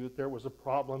immediately knew that there was a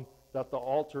problem, that the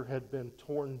altar had been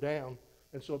torn down.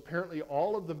 And so apparently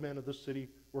all of the men of the city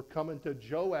were coming to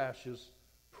Joash's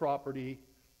property,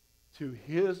 to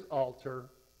his altar,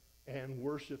 and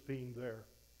worshiping there.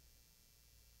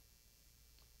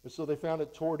 And so they found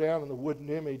it tore down, and the wooden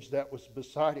image that was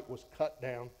beside it was cut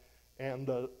down, and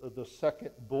the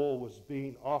second bull was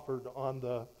being offered on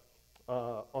the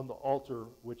altar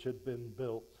which had been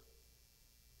built.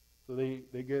 So they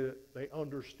get it, they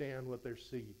understand what they're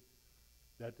seeing,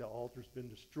 that the altar's been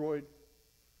destroyed,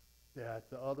 that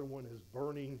the other one is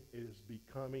burning, it is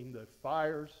becoming the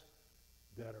fires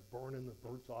that are burning the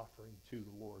burnt offering to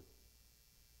the Lord.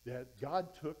 That God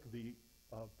took the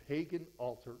pagan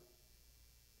altar,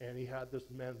 and he had this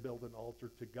man build an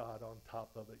altar to God on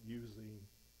top of it using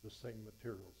the same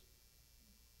materials.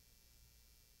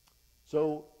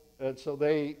 So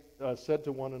they said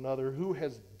to one another, who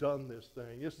has done this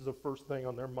thing? This is the first thing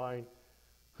on their mind.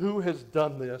 Who has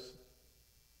done this?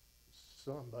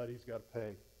 Somebody's got to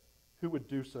pay. Who would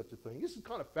do such a thing? This is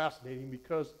kind of fascinating,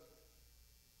 because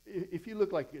if you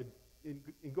look like it, and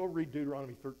go read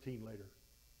Deuteronomy 13 later.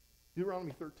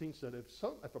 Deuteronomy 13 said,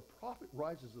 if a prophet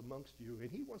rises amongst you and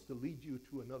he wants to lead you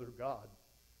to another god,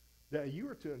 that you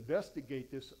are to investigate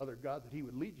this other god that he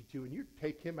would lead you to, and you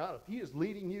take him out. If he is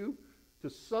leading you to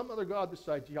some other god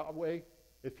besides Yahweh,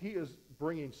 if he is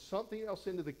bringing something else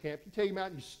into the camp, you take him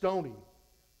out and you stone him.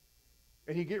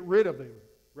 And you get rid of him,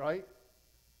 right?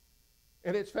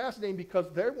 And it's fascinating,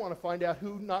 because they want to find out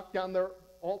who knocked down their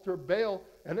altar of Baal,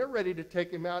 and they're ready to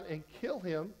take him out and kill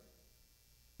him.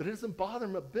 But it doesn't bother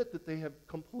them a bit that they have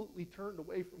completely turned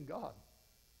away from God.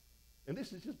 And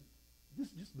this is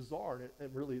just bizarre.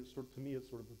 And really, it's sort of, to me, it's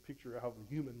sort of a picture of how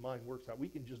the human mind works, how we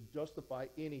can just justify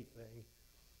anything,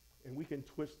 and we can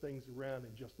twist things around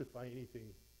and justify anything.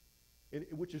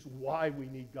 Which is why we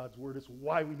need God's word. It's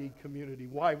why we need community,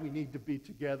 why we need to be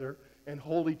together and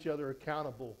hold each other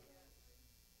accountable.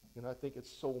 And I think it's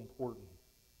so important.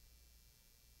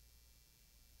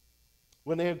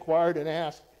 When they inquired and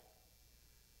asked,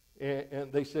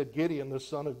 and they said Gideon, the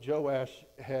son of Joash,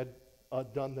 had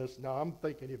done this. Now I'm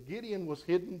thinking, if Gideon was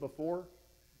hidden before,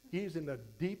 he's in the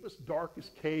deepest,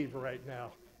 darkest cave right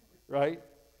now, right?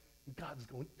 And God's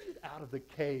going, get out of the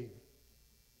cave.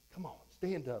 Come on,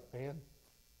 stand up, man.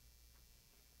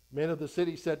 Men of the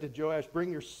city said to Joash,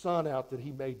 bring your son out that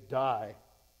he may die.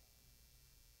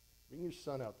 Bring your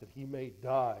son out that he may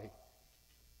die.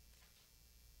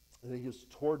 And he has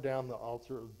torn down the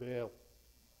altar of Baal,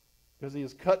 because he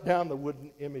has cut down the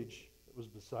wooden image that was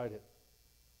beside it.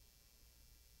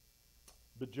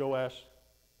 But Joash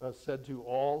said to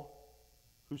all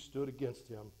who stood against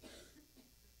him,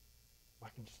 I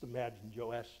can just imagine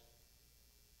Joash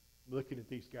looking at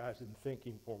these guys and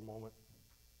thinking for a moment.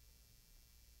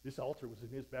 This altar was in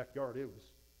his backyard.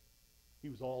 He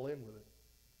was all in with it.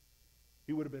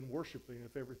 He would have been worshiping,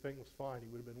 if everything was fine, he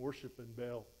would have been worshiping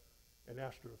Baal and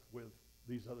Ashtoreth with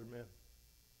these other men.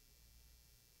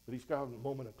 But he's got a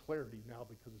moment of clarity now,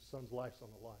 because his son's life's on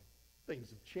the line. Things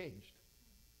have changed.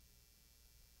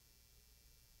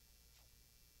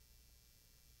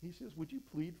 He says, would you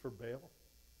plead for Baal?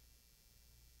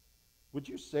 Would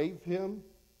you save him?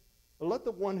 Or let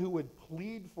the one who would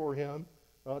plead for him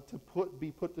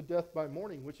be put to death by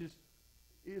morning, which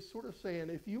is sort of saying,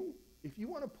 if you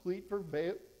want to plead for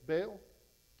Baal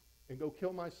and go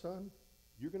kill my son,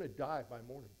 you're going to die by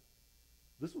morning.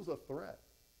 This was a threat.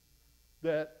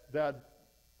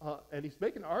 And he's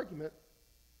making an argument.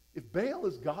 If Baal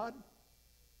is God,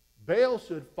 Baal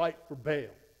should fight for Baal.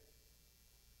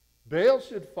 Baal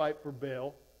should fight for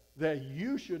Baal, that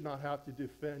you should not have to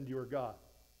defend your God.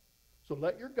 So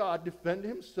let your God defend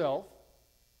himself,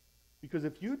 because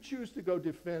if you choose to go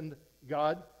defend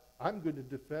God, I'm going to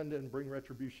defend and bring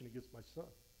retribution against my son.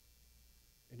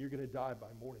 And you're going to die by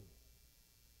morning.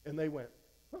 And they went,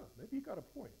 maybe you got a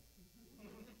point.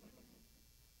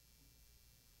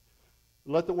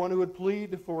 Let the one who would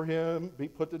plead for him be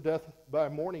put to death by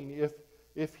morning.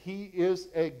 If he is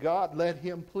a god, let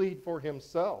him plead for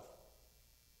himself,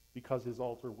 because his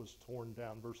altar was torn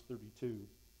down. Verse 32.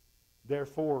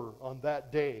 Therefore, on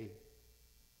that day,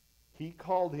 he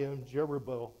called him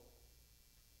Jerubbaal,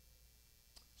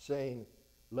 saying,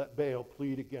 let Baal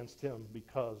plead against him,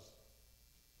 because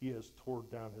he has torn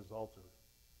down his altar.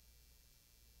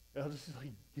 And it's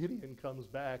like Gideon comes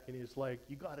back and he's like,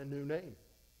 you got a new name.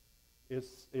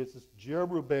 It's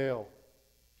Jerubbaal.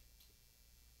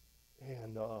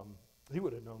 And he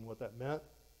would have known what that meant.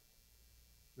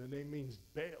 The name means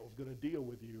Baal's going to deal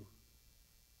with you.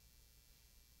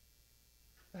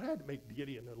 That had to make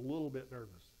Gideon a little bit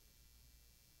nervous.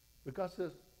 But God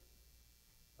says,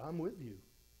 I'm with you.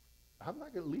 I'm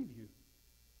not going to leave you.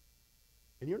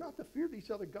 And you're not to fear these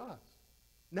other gods.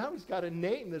 Now he's got a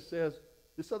name that says,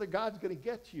 this other God's going to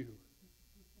get you.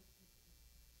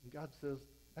 And God says,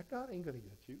 that God ain't going to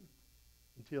get you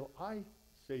until I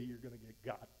say you're going to get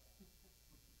God.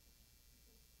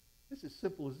 It's as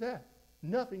simple as that.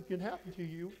 Nothing can happen to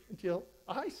you until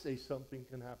I say something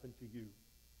can happen to you.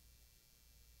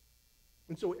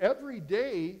 And so every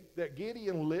day that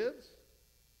Gideon lives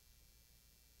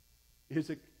is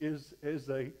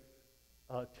a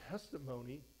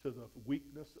testimony to the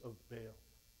weakness of Baal.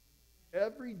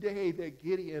 Every day that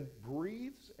Gideon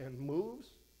breathes and moves,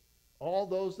 all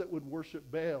those that would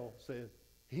worship Baal say,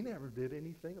 he never did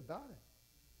anything about it.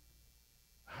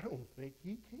 I don't think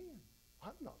he can.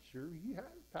 I'm not sure he has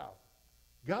power.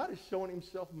 God is showing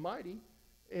himself mighty,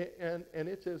 and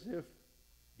it's as if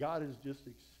God is just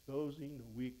exposing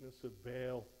the weakness of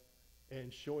Baal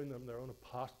and showing them their own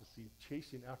apostasy,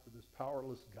 chasing after this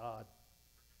powerless God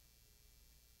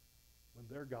when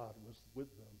their God was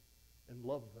with them and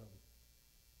loved them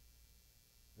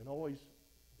and always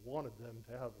wanted them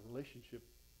to have a relationship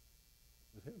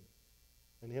with him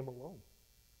and him alone.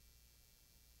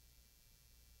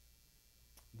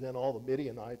 Then all the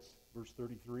Midianites, verse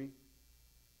 33,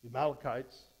 the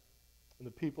Amalekites, and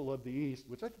the people of the east,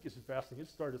 which I think is fascinating. It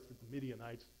started with the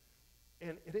Midianites.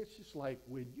 And it's just like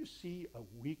when you see a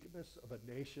weakness of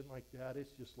a nation like that,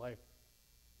 it's just like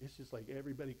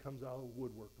everybody comes out of the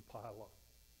woodwork to pile on.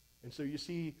 And so you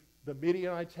see the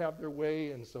Midianites have their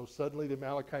way, and so suddenly the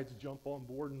Amalekites jump on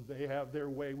board and they have their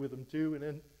way with them too. And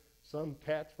then some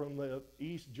cats from the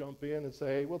east jump in and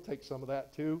say, hey, we'll take some of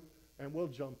that too, and we'll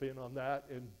jump in on that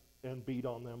and beat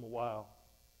on them a while.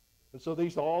 And so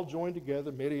these all joined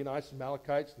together, Midianites and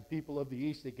Amalekites, the people of the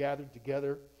east, they gathered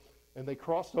together, and they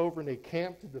crossed over and they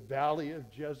camped in the valley of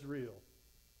Jezreel.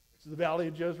 It's the valley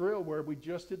of Jezreel where we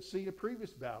just had seen a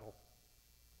previous battle.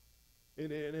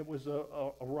 And it was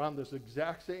around this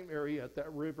exact same area at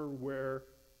that river where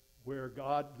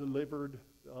God delivered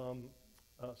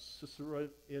Sisera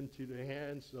into the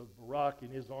hands of Barak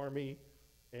and his army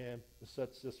and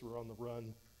set Sisera on the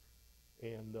run.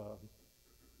 And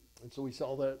so we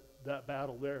saw that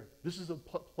battle there. This is a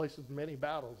place of many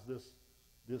battles,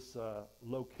 this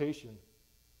location.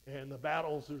 And the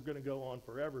battles are going to go on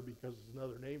forever because it's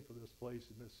another name for this place.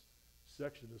 In this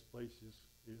section, this place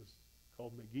is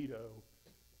called Megiddo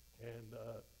and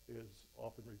is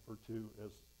often referred to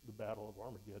as the Battle of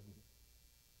Armageddon.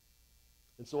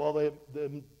 And so all they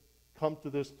come to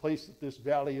this place at this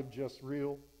valley of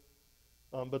Jezreel,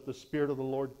 but the Spirit of the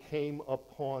Lord came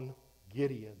upon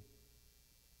Gideon.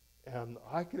 And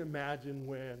I can imagine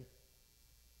when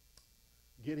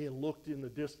Gideon looked in the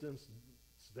distance,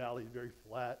 this valley is very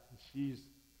flat, and sees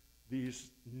these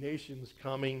nations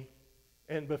coming.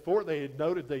 And before they had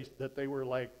noted that they were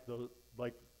like a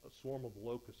swarm of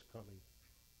locusts coming.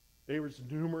 They were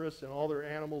numerous, and all their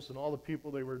animals and all the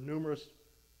people, they were numerous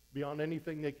beyond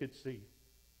anything they could see.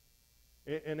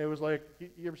 And it was like,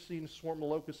 you ever seen a swarm of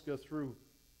locusts go through?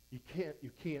 You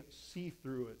can't see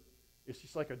through it. It's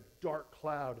just like a dark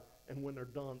cloud. And when they're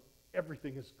done,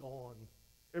 everything is gone.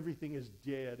 Everything is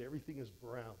dead. Everything is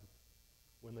brown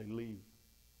when they leave.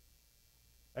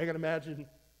 I can imagine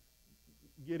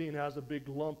Gideon has a big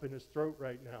lump in his throat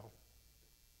right now.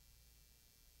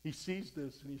 He sees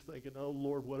this and he's thinking, oh,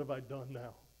 Lord, what have I done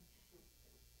now?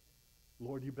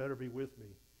 Lord, you better be with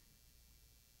me.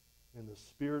 And the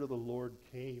Spirit of the Lord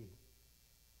came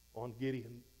on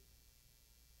Gideon.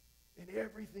 And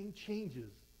everything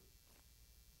changes.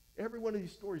 Every one of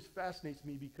these stories fascinates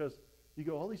me because you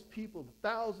go, all these people,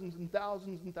 thousands and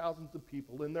thousands and thousands of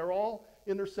people, and they're all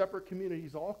in their separate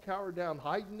communities, all cowered down,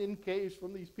 hiding in caves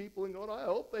from these people and going, I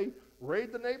hope they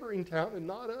raid the neighboring town and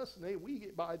not us, and we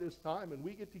get by this time and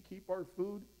we get to keep our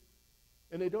food.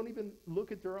 And they don't even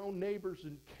look at their own neighbors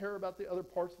and care about the other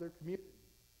parts of their community.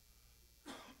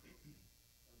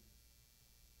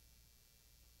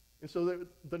 And so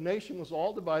the nation was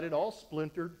all divided, all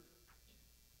splintered.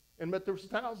 But there was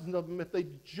thousands of them if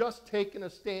they'd just taken a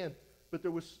stand. But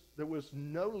there was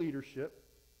no leadership.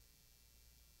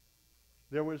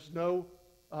 There was no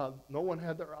one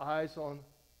had their eyes on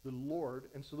the Lord.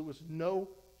 And so there was no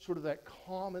sort of that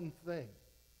common thing.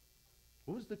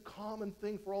 What was the common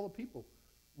thing for all the people?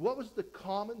 What was the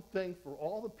common thing for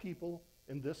all the people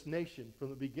in this nation from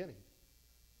the beginning?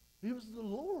 It was the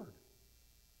Lord.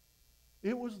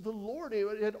 It was the Lord.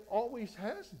 It always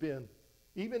has been.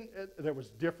 Even there was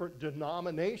different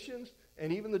denominations,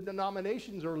 and even the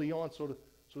denominations early on, sort of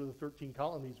the 13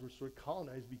 colonies were sort of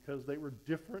colonized because they were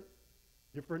different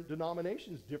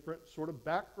denominations, different sort of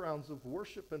backgrounds of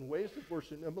worship and ways of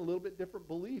worship, and a little bit different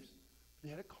beliefs. They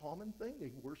had a common thing.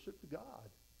 They worshiped God.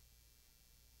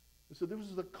 And so this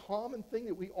was the common thing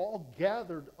that we all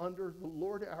gathered under the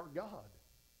Lord our God.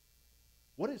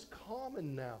 What is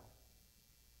common now?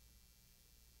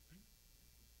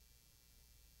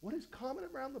 What is common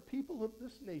around the people of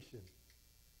this nation?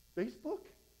 Facebook?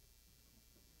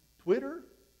 Twitter?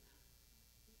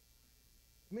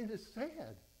 I mean, it's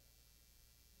sad.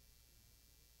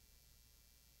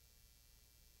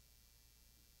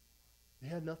 They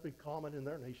had nothing common in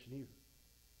their nation either.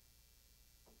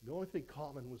 The only thing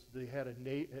common was they had a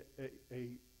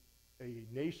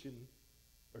nation,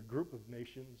 a group of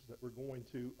nations that were going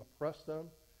to oppress them,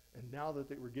 and now that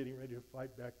they were getting ready to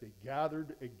fight back, they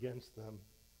gathered against them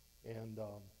and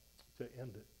to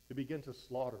end it, to begin to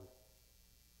slaughter.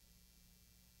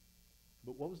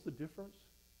 But what was the difference?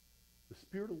 The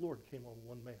Spirit of the Lord came on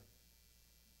one man.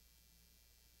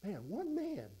 Man, one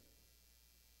man.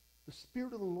 The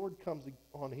Spirit of the Lord comes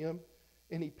on him,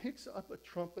 and he picks up a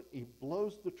trumpet, he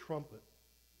blows the trumpet.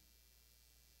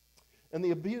 And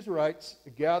the Abiezrites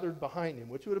gathered behind him,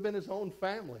 which would have been his own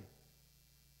family.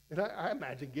 And I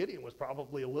imagine Gideon was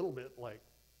probably a little bit like,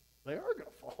 they are going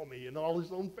to follow me. And all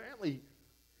his own family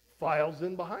files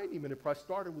in behind him. And it probably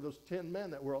started with those 10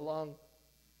 men that were along.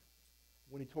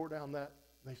 When he tore down that,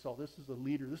 they saw this is a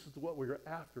leader. This is what we were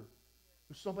after.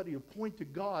 There's somebody to point to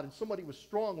God, and somebody was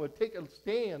strong, would take a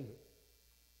stand.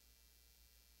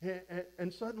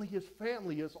 And suddenly his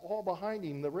family is all behind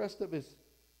him, the rest of his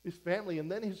family.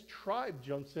 And then his tribe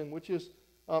jumps in, which is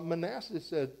Manasseh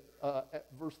said, at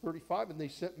verse 35, and they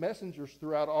sent messengers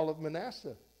throughout all of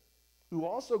Manasseh, who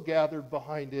also gathered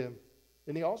behind him.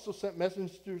 And he also sent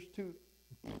messengers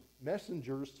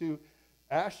to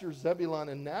Asher, Zebulun,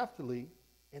 and Naphtali,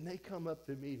 and they come up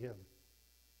to meet him.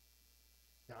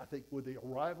 Now, I think with the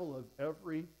arrival of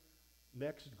every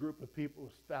next group of people,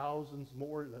 was thousands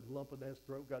more, that lump in his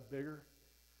throat got bigger.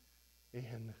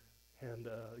 And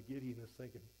Gideon is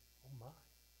thinking, oh my,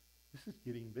 this is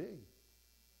getting big.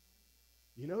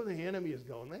 You know, the enemy is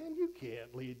going, man, you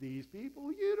can't lead these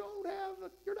people.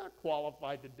 You're not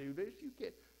qualified to do this. You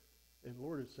can't. And the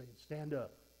Lord is saying, stand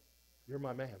up. You're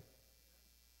my man.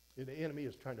 And the enemy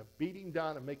is trying to beat him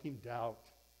down and make him doubt.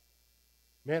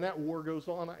 Man, that war goes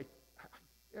on.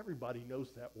 Everybody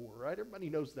knows that war, right? Everybody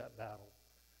knows that battle.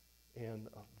 And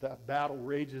that battle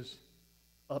rages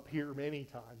up here many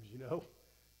times, you know,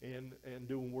 and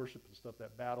doing worship and stuff.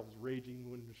 That battle's raging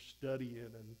when you're studying,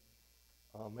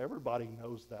 and everybody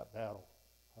knows that battle.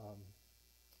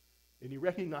 And you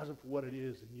recognize it for what it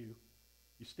is, and you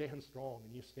stand strong,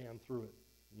 and you stand through it.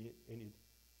 And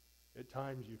at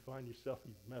times you find yourself,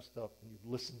 you've messed up, and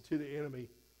you've listened to the enemy,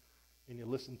 and you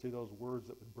listen to those words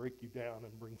that would break you down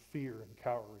and bring fear and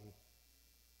cowering.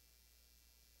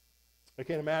 I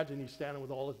can't imagine he's standing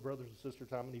with all his brothers and sisters,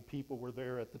 how many people were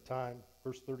there at the time.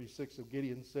 Verse 36 of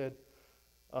Gideon said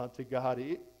to God,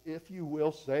 if you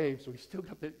will save. So he's still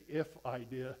got the if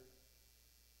idea.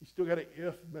 He's still got an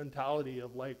if mentality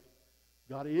of like,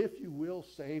 God, if you will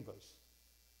save us.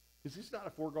 Because it's not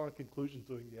a foregone conclusion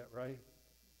to him yet, right?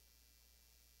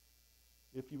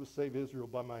 If you will save Israel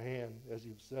by my hand, as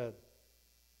you've said.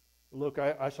 Look,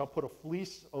 I shall put a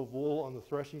fleece of wool on the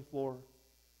threshing floor,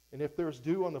 and if there's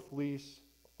dew on the fleece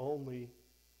only,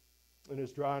 and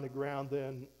is dry on the ground,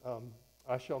 then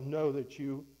I shall know that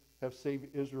you have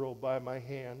saved Israel by my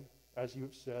hand, as you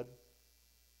have said.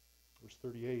 Verse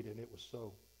 38, and it was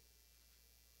so.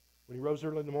 When he rose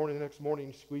early in the morning, the next morning,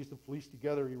 he squeezed the fleece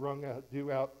together. He wrung out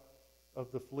dew out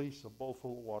of the fleece, a bowl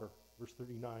full of water. Verse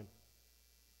 39.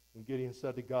 And Gideon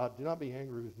said to God, do not be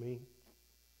angry with me,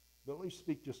 but let me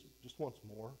speak just once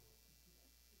more.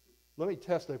 Let me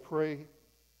test, I pray,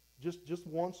 just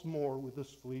once more with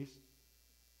this fleece.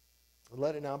 And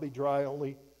let it now be dry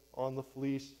only on the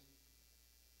fleece,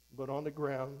 but on the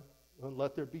ground, and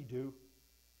let there be dew.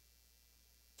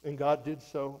 And God did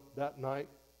so that night,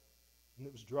 and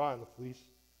it was dry on the fleece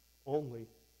only,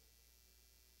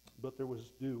 but there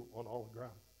was dew on all the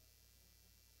ground.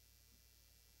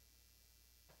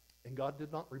 And God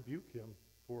did not rebuke him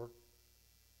for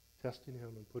testing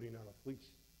him and putting out a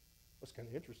fleece. That's kind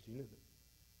of interesting, isn't it?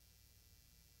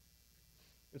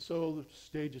 And so the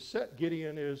stage is set.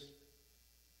 Gideon is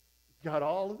got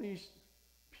all of these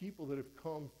people that have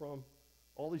come from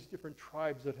all these different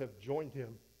tribes that have joined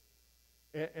him.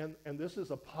 And this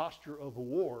is a posture of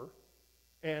war.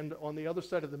 And on the other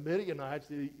side of the Midianites,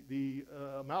 the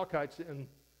Amalekites and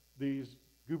these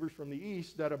goobers from the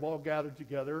east that have all gathered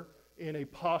together in a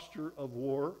posture of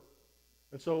war.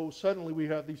 And so suddenly we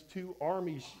have these two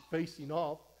armies facing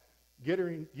off.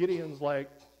 Gideon's like,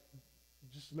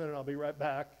 just a minute, I'll be right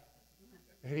back.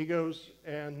 And he goes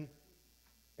and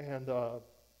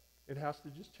it has to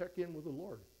just check in with the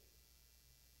Lord.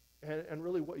 And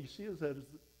really what you see is that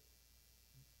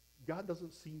God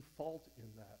doesn't see fault in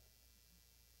that.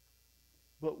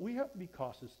 But we have to be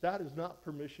cautious. That is not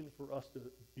permission for us to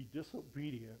be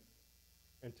disobedient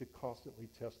and to constantly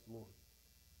test the Lord.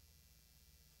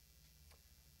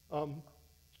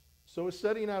 So is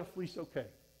setting out a fleece okay?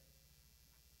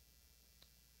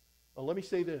 Let me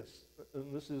say this,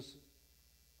 and this is,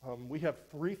 we have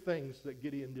three things that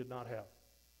Gideon did not have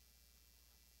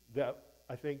that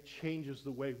I think changes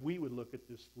the way we would look at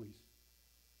this fleece.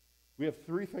 We have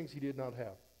three things he did not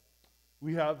have.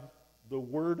 We have the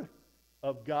Word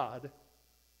of God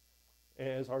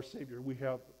as our Savior. We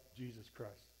have Jesus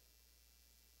Christ.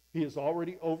 He has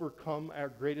already overcome our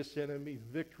greatest enemy.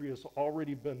 Victory has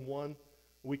already been won.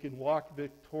 We can walk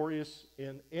victorious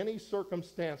in any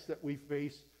circumstance that we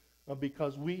face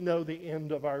because we know the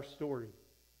end of our story.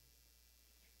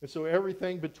 And so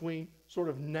everything between sort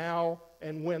of now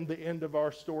and when the end of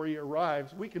our story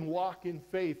arrives, we can walk in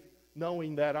faith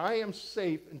knowing that I am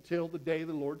safe until the day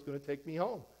the Lord's going to take me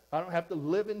home. I don't have to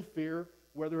live in fear,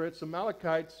 whether it's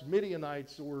Amalekites,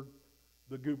 Midianites, or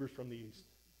the goobers from the east.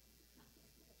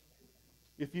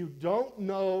 If you don't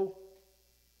know,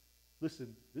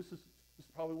 listen, this is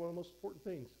probably one of the most important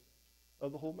things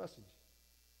of the whole message.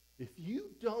 If you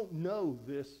don't know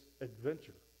this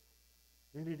adventure,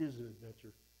 then it is an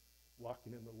adventure,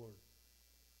 walking in the Lord.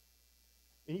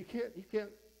 And you can't,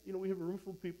 we have a room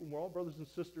full of people, and we're all brothers and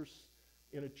sisters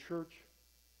in a church,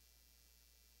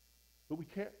 but we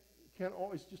can't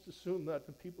always just assume that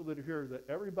the people that are here, that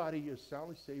everybody is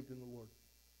soundly saved in the Lord.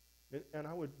 And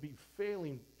I would be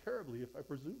failing terribly if I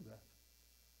presumed that.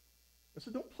 And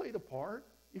so don't play the part.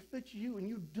 If that's you and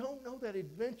you don't know that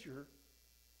adventure,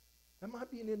 that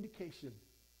might be an indication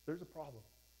there's a problem.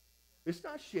 It's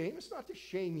not shame. It's not to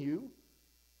shame you.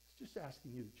 It's just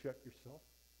asking you to check yourself.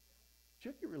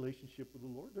 Check your relationship with the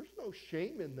Lord. There's no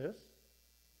shame in this.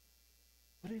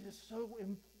 But it is so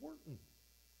important.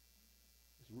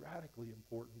 It's radically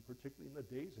important, particularly in the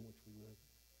days in which we live.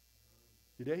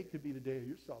 Today could be the day of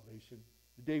your salvation.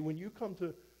 The day when you come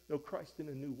to know Christ in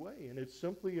a new way. And it's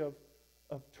simply of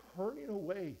turning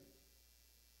away.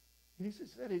 And he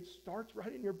says that it starts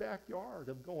right in your backyard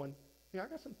of going, hey, I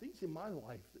got some things in my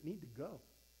life that need to go.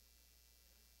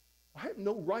 I have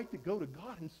no right to go to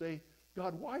God and say,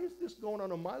 God, why is this going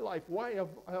on in my life? Why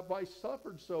have I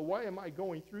suffered so? Why am I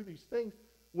going through these things?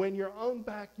 When your own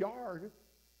backyard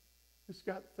has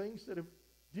got things that have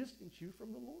distanced you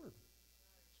from the Lord.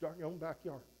 Start in your own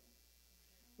backyard.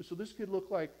 And so this could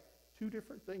look like two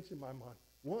different things in my mind.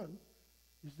 One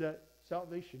is that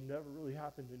salvation never really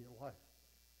happened in your life.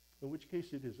 In which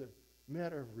case it is a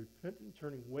matter of repenting,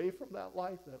 turning away from that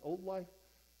life, that old life,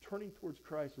 turning towards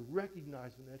Christ,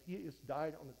 recognizing that he has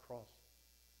died on the cross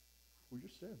for your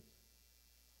sins.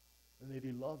 And that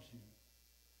he loves you.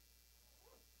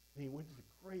 And he went to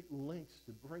great lengths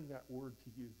to bring that word to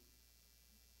you.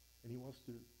 And he wants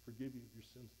to forgive you of your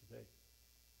sins today.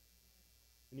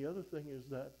 And the other thing is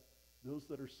that those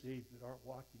that are saved that aren't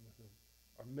walking with him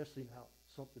are missing out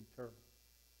something terrible.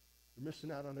 They're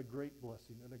missing out on a great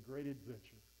blessing and a great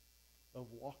adventure of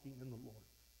walking in the Lord.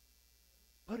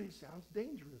 But it sounds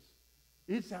dangerous.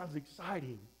 It sounds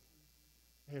exciting.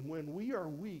 And when we are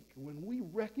weak, when we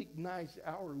recognize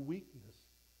our weakness,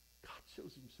 God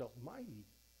shows himself mighty.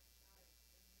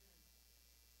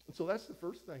 And so that's the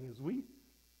first thing is we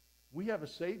have a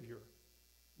Savior.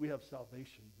 We have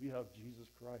salvation. We have Jesus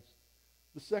Christ.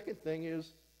 The second thing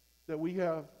is that we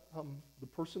have the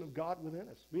person of God within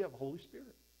us. We have the Holy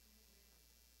Spirit.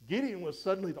 Gideon was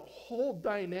suddenly, the whole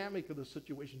dynamic of the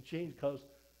situation changed because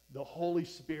the Holy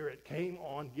Spirit came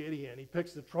on Gideon. He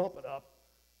picks the trumpet up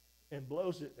and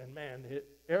blows it, and man,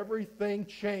 everything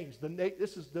changed.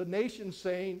 This is the nation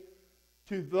saying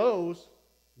to those,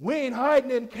 we ain't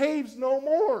hiding in caves no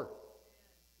more.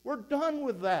 We're done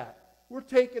with that. We're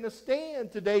taking a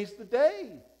stand. Today's the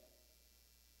day.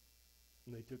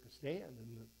 And they took a stand,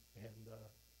 and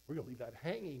we're going to leave that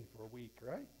hanging for a week,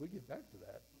 right? We'll get back to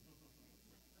that.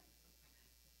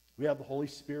 We have the Holy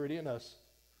Spirit in us.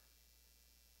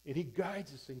 And he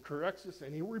guides us and corrects us,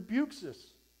 and he rebukes us.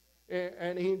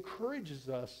 And he encourages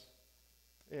us.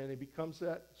 And he becomes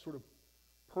that sort of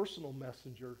personal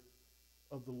messenger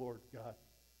of the Lord God.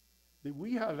 that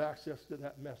we have access to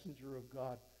that messenger of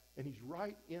God, and he's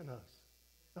right in us.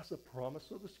 That's a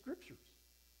promise of the Scriptures.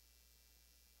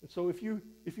 And so if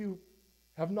you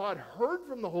have not heard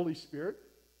from the Holy Spirit,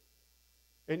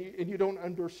 and you don't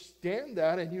understand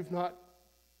that, and you've not,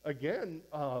 again,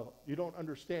 you don't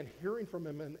understand hearing from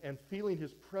him and feeling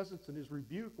his presence and his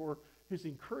rebuke or his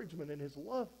encouragement and his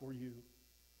love for you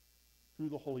through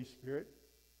the Holy Spirit,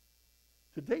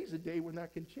 today's a day when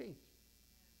that can change.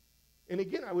 And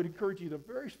again, I would encourage you, the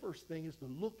very first thing is to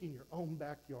look in your own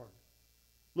backyard.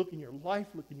 Look in your life,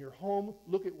 look in your home,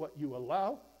 look at what you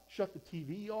allow, shut the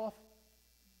TV off,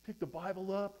 pick the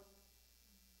Bible up,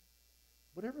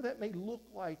 whatever that may look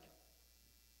like.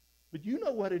 But you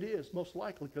know what it is, most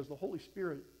likely, because the Holy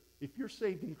Spirit, if you're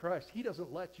saved in Christ, he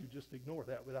doesn't let you just ignore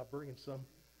that without bringing some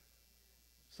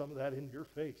of that into your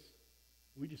face.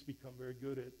 We just become very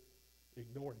good at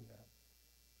ignoring that.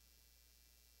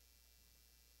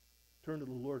 Turn to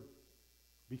the Lord.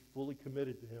 Be fully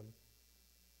committed to him.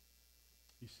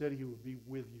 He said he would be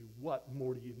with you. What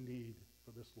more do you need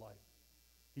for this life?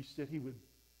 He said he would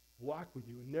walk with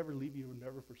you and never leave you and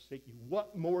never forsake you.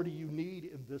 What more do you need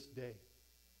in this day?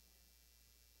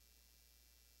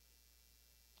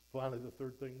 Finally, the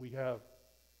third thing we have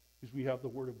is we have the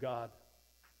Word of God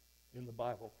in the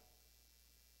Bible.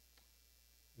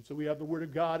 And so we have the Word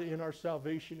of God in our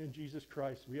salvation in Jesus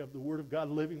Christ. We have the Word of God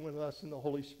living with us in the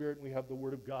Holy Spirit. And we have the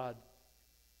Word of God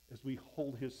as we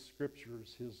hold his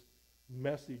Scriptures, his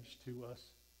message to us.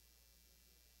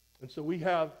 And so we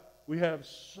have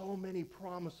so many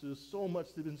promises, so much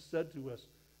that has been said to us,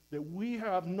 that we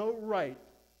have no right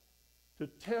to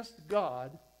test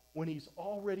God when he's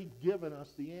already given us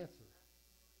the answer.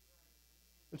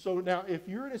 And so now, if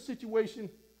you're in a situation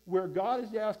where God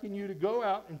is asking you to go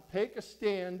out and take a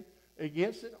stand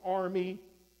against an army,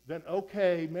 then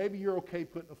okay, maybe you're okay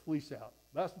putting a fleece out.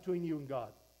 That's between you and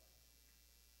God.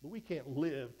 But we can't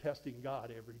live testing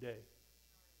God every day,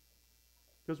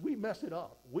 because we mess it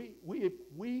up. We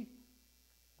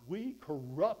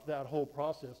corrupt that whole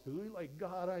process, because we're like,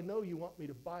 God, I know you want me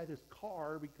to buy this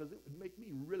car because it would make me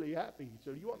really happy.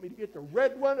 So you want me to get the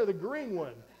red one or the green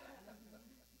one?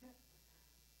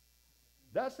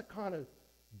 That's the kind of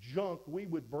junk we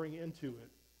would bring into it,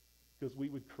 because we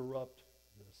would corrupt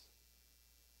this.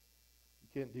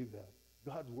 You can't do that.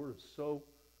 God's Word is so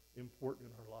important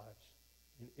in our lives.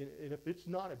 And if it's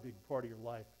not a big part of your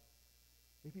life,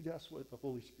 maybe that's what the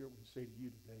Holy Spirit would say to you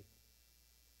today.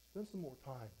 Spend some more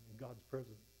time in God's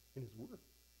presence, in his Word.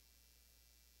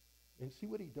 And see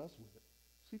what he does with it.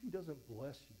 See if he doesn't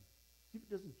bless you. See if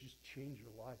he doesn't just change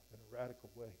your life in a radical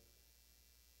way.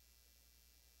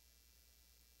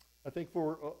 I think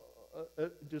for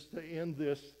just to end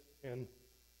this, and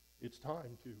it's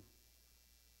time to,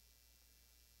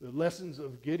 the lessons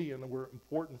of Gideon were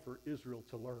important for Israel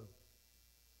to learn.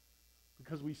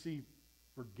 Because we see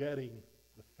forgetting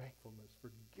the thankfulness,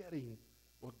 forgetting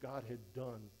what God had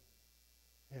done.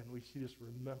 And we see this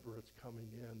remembrance coming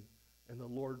in, and the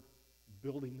Lord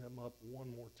building them up one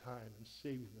more time and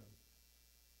saving them.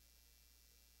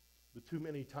 But too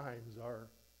many times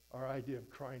our idea of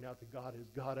crying out to God is,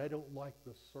 God, I don't like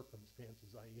the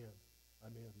circumstances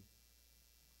I'm in.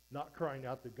 Not crying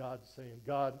out to God saying,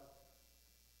 God,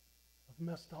 I've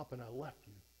messed up and I left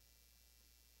you.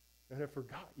 And I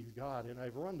forgot you, God, and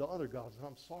I've run to other gods, and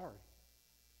I'm sorry.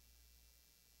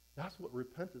 That's what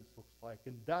repentance looks like,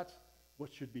 and that's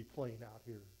what should be playing out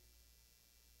here.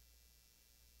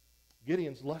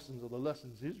 Gideon's lessons are the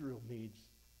lessons Israel needs.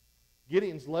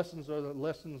 Gideon's lessons are the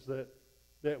lessons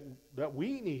that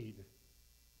we need.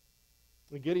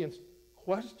 And Gideon's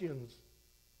questions,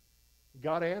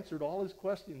 God answered all his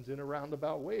questions in a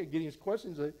roundabout way. Gideon's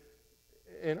questions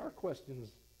and our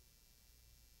questions,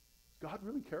 does God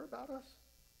really care about us?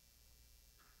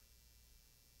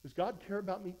 Does God care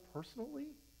about me personally?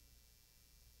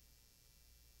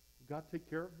 Does God take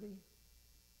care of me?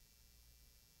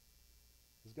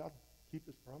 Does God keep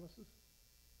his promises?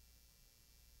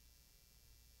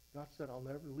 God said, I'll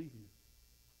never leave you.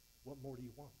 What more do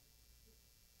you want?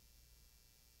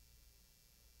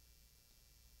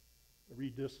 I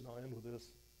read this, and I'll end with this.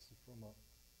 This is from a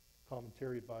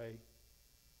commentary by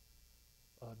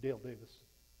Dale Davis.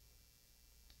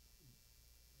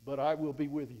 But I will be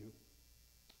with you.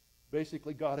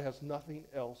 Basically, God has nothing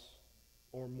else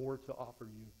or more to offer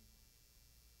you.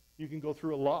 You can go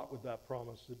through a lot with that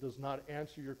promise. It does not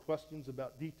answer your questions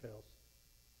about details.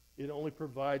 It only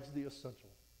provides the essential.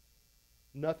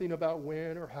 Nothing about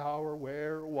when or how or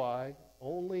where or why,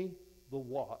 only the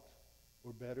what,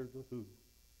 or better, the who.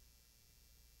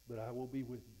 But I will be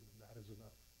with you, and that is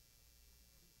enough.